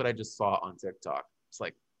saying, look what I just saw on TikTok. It's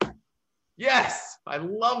like, yes, I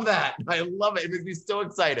love that. I love it. It makes me so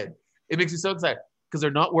excited. Because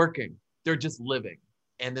they're not working. They're just living.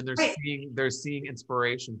 And then they're seeing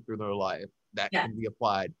inspiration through their life that can be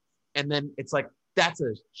applied. And then it's like, that's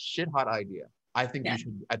a shit hot idea. I think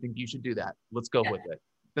you should do that. Let's go with it.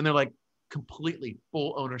 Then they're like completely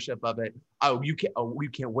full ownership of it. You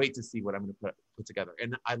can't wait to see what I'm going to put together.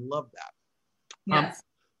 And I love that. Yes.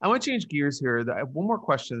 I want to change gears here. I have one more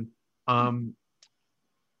question. And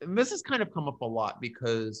this has kind of come up a lot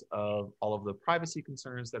because of all of the privacy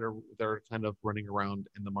concerns that are kind of running around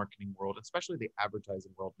in the marketing world, especially the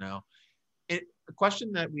advertising world now. A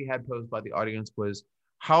question that we had posed by the audience was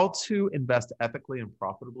how to invest ethically and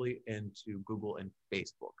profitably into Google and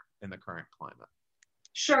Facebook in the current climate.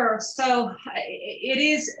 Sure. So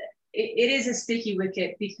it is a sticky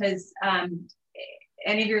wicket because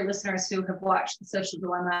any of your listeners who have watched The Social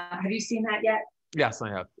Dilemma, have you seen that yet? Yes, I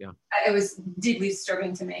have. Yeah. It was deeply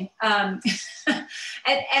disturbing to me. And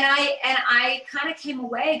I kind of came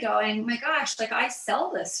away going, my gosh, like I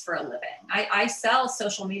sell this for a living. I sell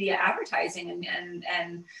social media advertising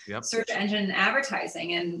and Yep. search engine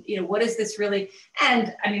advertising. And, you know, what is this really?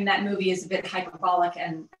 And I mean, that movie is a bit hyperbolic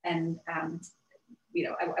and you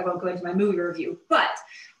know, I won't go into my movie review, but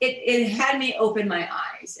it had me open my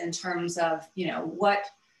eyes in terms of, you know, what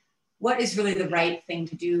is really the right thing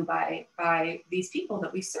to do by these people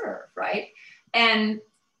that we serve, right? And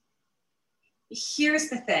here's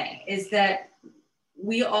the thing, is that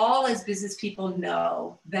we all as business people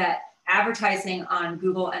know that advertising on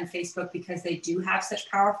Google and Facebook, because they do have such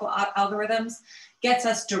powerful algorithms, gets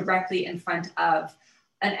us directly in front of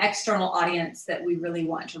an external audience that we really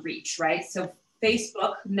want to reach, right? So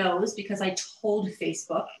Facebook knows, because I told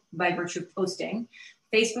Facebook by virtue of posting,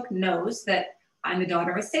 Facebook knows that I'm the daughter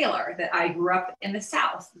of a sailor, that I grew up in the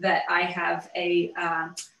South, that I have a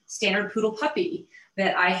standard poodle puppy,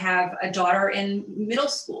 that I have a daughter in middle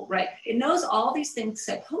school, right? It knows all these things.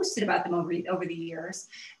 I posted about them over the years,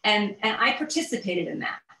 and I participated in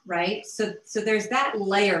that, right? So there's that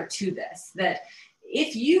layer to this, that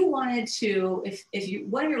if you wanted to, if you,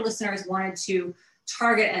 one of your listeners wanted to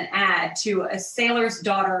target an ad to a sailor's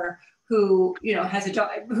daughter who, you know, has a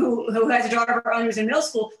who has a daughter of her own who's in middle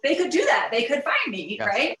school, they could do that. They could find me, yes.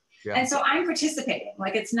 Right? Yeah. And so I'm participating.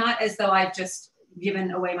 Like, it's not as though I've just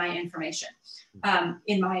given away my information.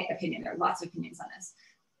 In my opinion, there are lots of opinions on this.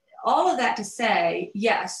 All of that to say,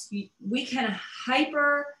 yes, we can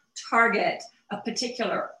hyper target a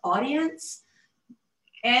particular audience,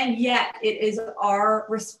 and yet it is our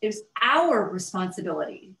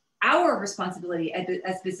responsibility. Our responsibility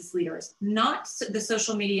as business leaders, not the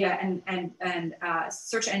social media and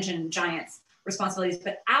search engine giants' responsibilities,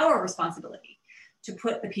 but our responsibility to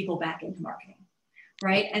put the people back into marketing,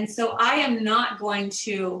 right? And so I am not going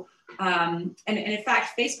to, and in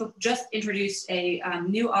fact, Facebook just introduced a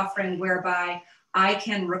new offering whereby I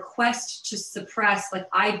can request to suppress, like,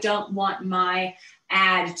 I don't want my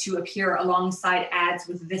ad to appear alongside ads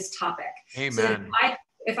with this topic. Amen. So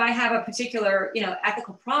if I have a particular, you know,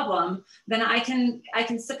 ethical problem, then I can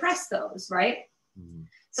suppress those, right? Mm-hmm.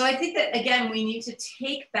 So I think that, again, we need to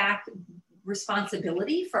take back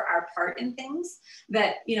responsibility for our part in things,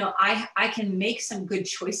 that, you know, I can make some good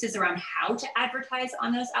choices around how to advertise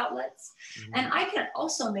on those outlets. Mm-hmm. And I can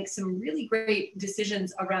also make some really great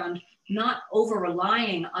decisions around not over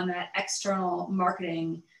relying on that external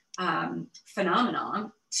marketing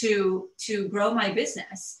phenomenon to grow my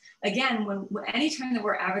business. Again, anytime that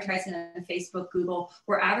we're advertising on Facebook, Google,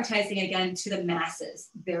 we're advertising again to the masses.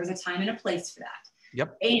 There's a time and a place for that.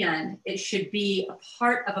 Yep. And it should be a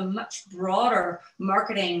part of a much broader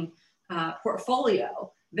marketing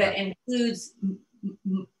portfolio that includes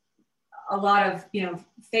a lot of, you know,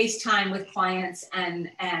 FaceTime with clients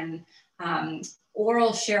and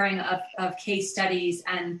oral sharing of case studies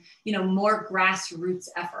and, you know, more grassroots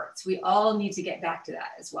efforts. We all need to get back to that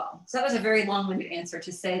as well. So that was a very long-winded answer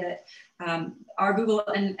to say that are Google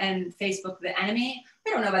and Facebook the enemy? I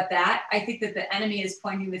don't know about that. I think that the enemy is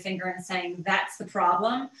pointing the finger and saying that's the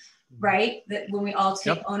problem, right? That when we all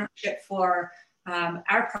take ownership for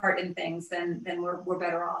our part in things, then we're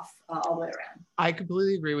better off all the way around. I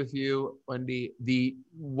completely agree with you, Wendy.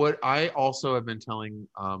 What I also have been telling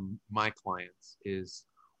my clients is,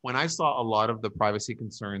 when I saw a lot of the privacy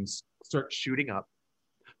concerns start shooting up,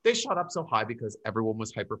 they shot up so high because everyone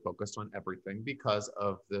was hyper focused on everything because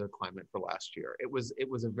of the climate for last year. It was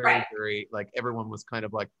a very, very, like, everyone was kind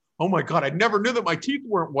of like, oh my God, I never knew that my teeth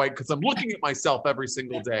weren't white because I'm looking at myself every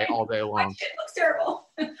single day, all day long. My shit looks terrible.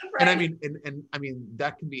 And I mean, and I mean,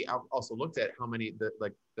 that can be also looked at how many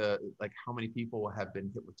how many people have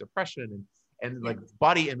been hit with depression and like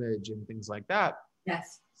body image and things like that.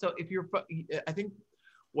 Yes. So I think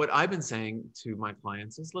what I've been saying to my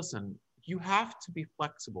clients is, listen, you have to be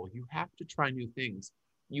flexible. You have to try new things.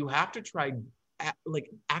 You have to try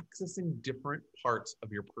accessing different parts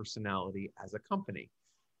of your personality as a company.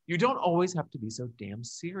 You don't always have to be so damn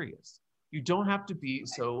serious. You don't have to be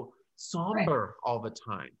so somber all the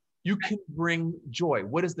time. You can bring joy.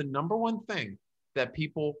 What is the number one thing that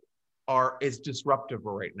people is disruptive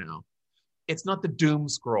right now. It's not the doom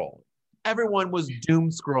scroll. Everyone was doom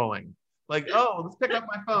scrolling. Like, oh, let's pick up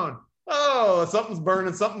my phone. Oh, something's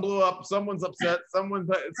burning, something blew up, someone's upset, someone's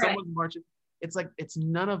marching. It's like, it's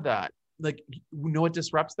none of that. Like, you know what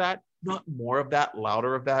disrupts that? Not more of that,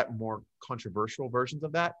 louder of that, more controversial versions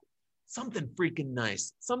of that. Something freaking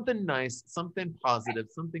nice, something positive,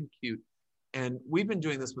 something cute. And we've been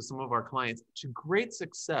doing this with some of our clients to great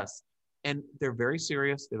success. And they're very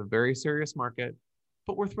serious. They have a very serious market,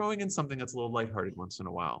 but we're throwing in something that's a little lighthearted once in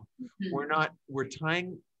a while. Mm-hmm. We're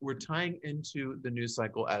tying into the news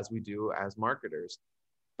cycle as we do as marketers,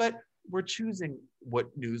 but we're choosing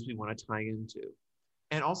what news we want to tie into.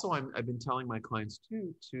 And also I've been telling my clients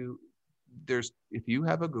too, if you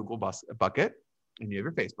have a Google bucket and you have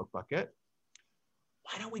your Facebook bucket,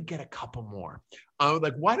 why don't we get a couple more?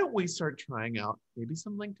 Like, why don't we start trying out maybe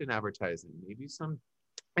some LinkedIn advertising, maybe some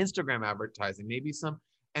Instagram advertising, maybe some,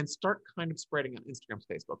 and start kind of spreading on Instagram's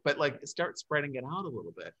Facebook, but like start spreading it out a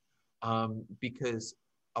little bit. Because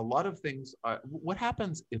a lot of things, what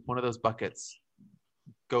happens if one of those buckets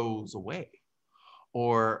goes away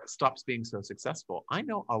or stops being so successful? I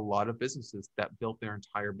know a lot of businesses that built their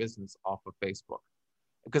entire business off of Facebook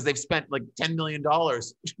because they've spent like $10 million in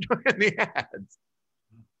the ads.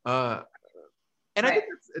 And right. I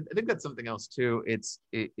think that's something else too. It's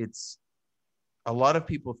a lot of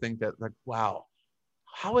people think that, like, wow,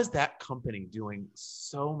 how is that company doing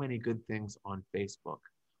so many good things on Facebook?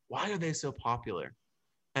 Why are they so popular?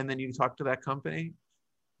 And then you talk to that company,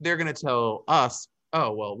 they're going to tell us,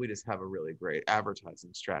 oh, well, we just have a really great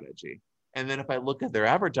advertising strategy. And then if I look at their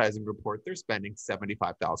advertising report, they're spending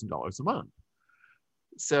 $75,000 a month.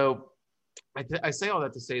 So I say all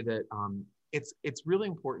that to say that it's really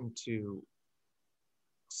important to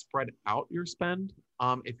spread out your spend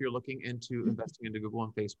if you're looking into investing into Google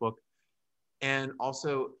and Facebook. And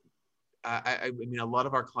also, I mean, a lot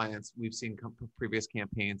of our clients, we've seen previous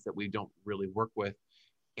campaigns that we don't really work with,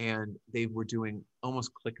 and they were doing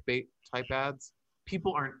almost clickbait type ads.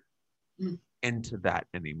 People aren't into that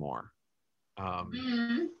anymore.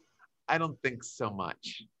 I don't think so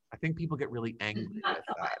much. I think people get really angry with that.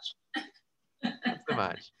 Not so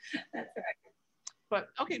much. That's right. But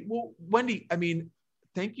okay, well, Wendy, I mean,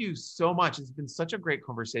 thank you so much. It's been such a great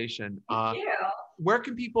conversation. Thank you. Where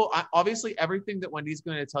can people, obviously everything that Wendy's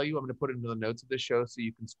going to tell you, I'm going to put into the notes of the show so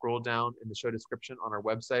you can scroll down in the show description on our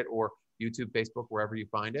website or YouTube, Facebook, wherever you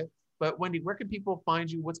find it. But Wendy, where can people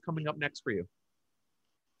find you? What's coming up next for you?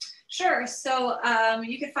 Sure. So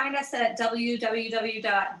you can find us at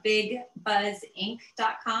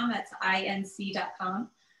www.bigbuzzinc.com. That's INC.com.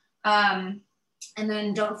 And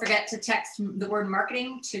then don't forget to text the word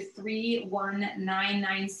marketing to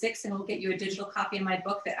 31996, and we'll get you a digital copy of my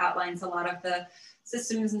book that outlines a lot of the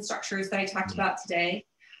systems and structures that I talked about today.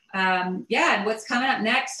 And what's coming up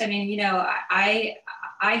next? I mean, you know, I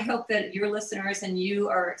hope that your listeners and you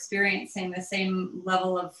are experiencing the same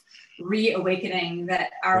level of reawakening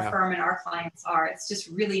that our firm and our clients are. It's just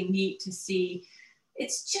really neat to see.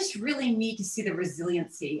 It's just really neat to see the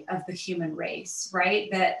resiliency of the human race, right?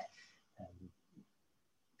 That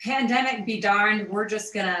pandemic be darned, we're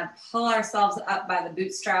just gonna pull ourselves up by the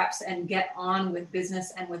bootstraps and get on with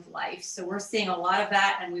business and with life. So we're seeing a lot of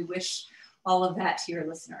that, and we wish all of that to your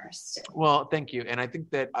listeners too. Well, thank you. And I think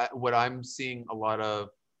that what I'm seeing a lot of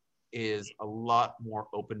is a lot more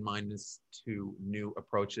open-mindedness to new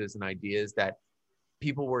approaches and ideas that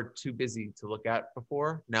people were too busy to look at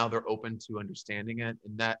before. Now they're open to understanding it,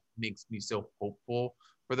 and that makes me so hopeful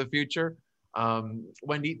for the future.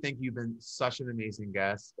 Wendy, thank you. You've been such an amazing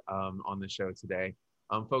guest on the show today.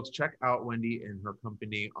 Folks, check out Wendy and her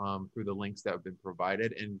company through the links that have been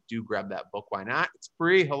provided, and do grab that book. Why not? It's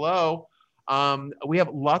free. Hello. We have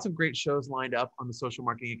lots of great shows lined up on the Social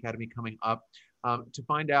Marketing Academy coming up. To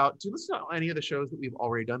find out, to listen to any of the shows that we've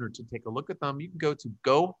already done or to take a look at them, you can go to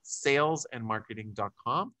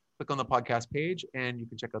gosalesandmarketing.com, click on the podcast page, and you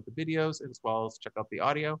can check out the videos as well as check out the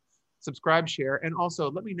audio. Subscribe, share, and also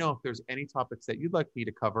let me know if there's any topics that you'd like me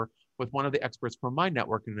to cover with one of the experts from my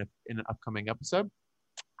network in an upcoming episode.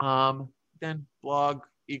 Then blog,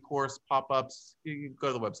 e-course, pop-ups, you go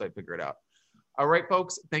to the website, figure it out. All right,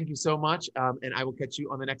 folks, thank you so much. And I will catch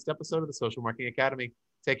you on the next episode of the Social Marketing Academy.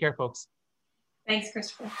 Take care, folks. Thanks,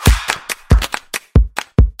 Christopher.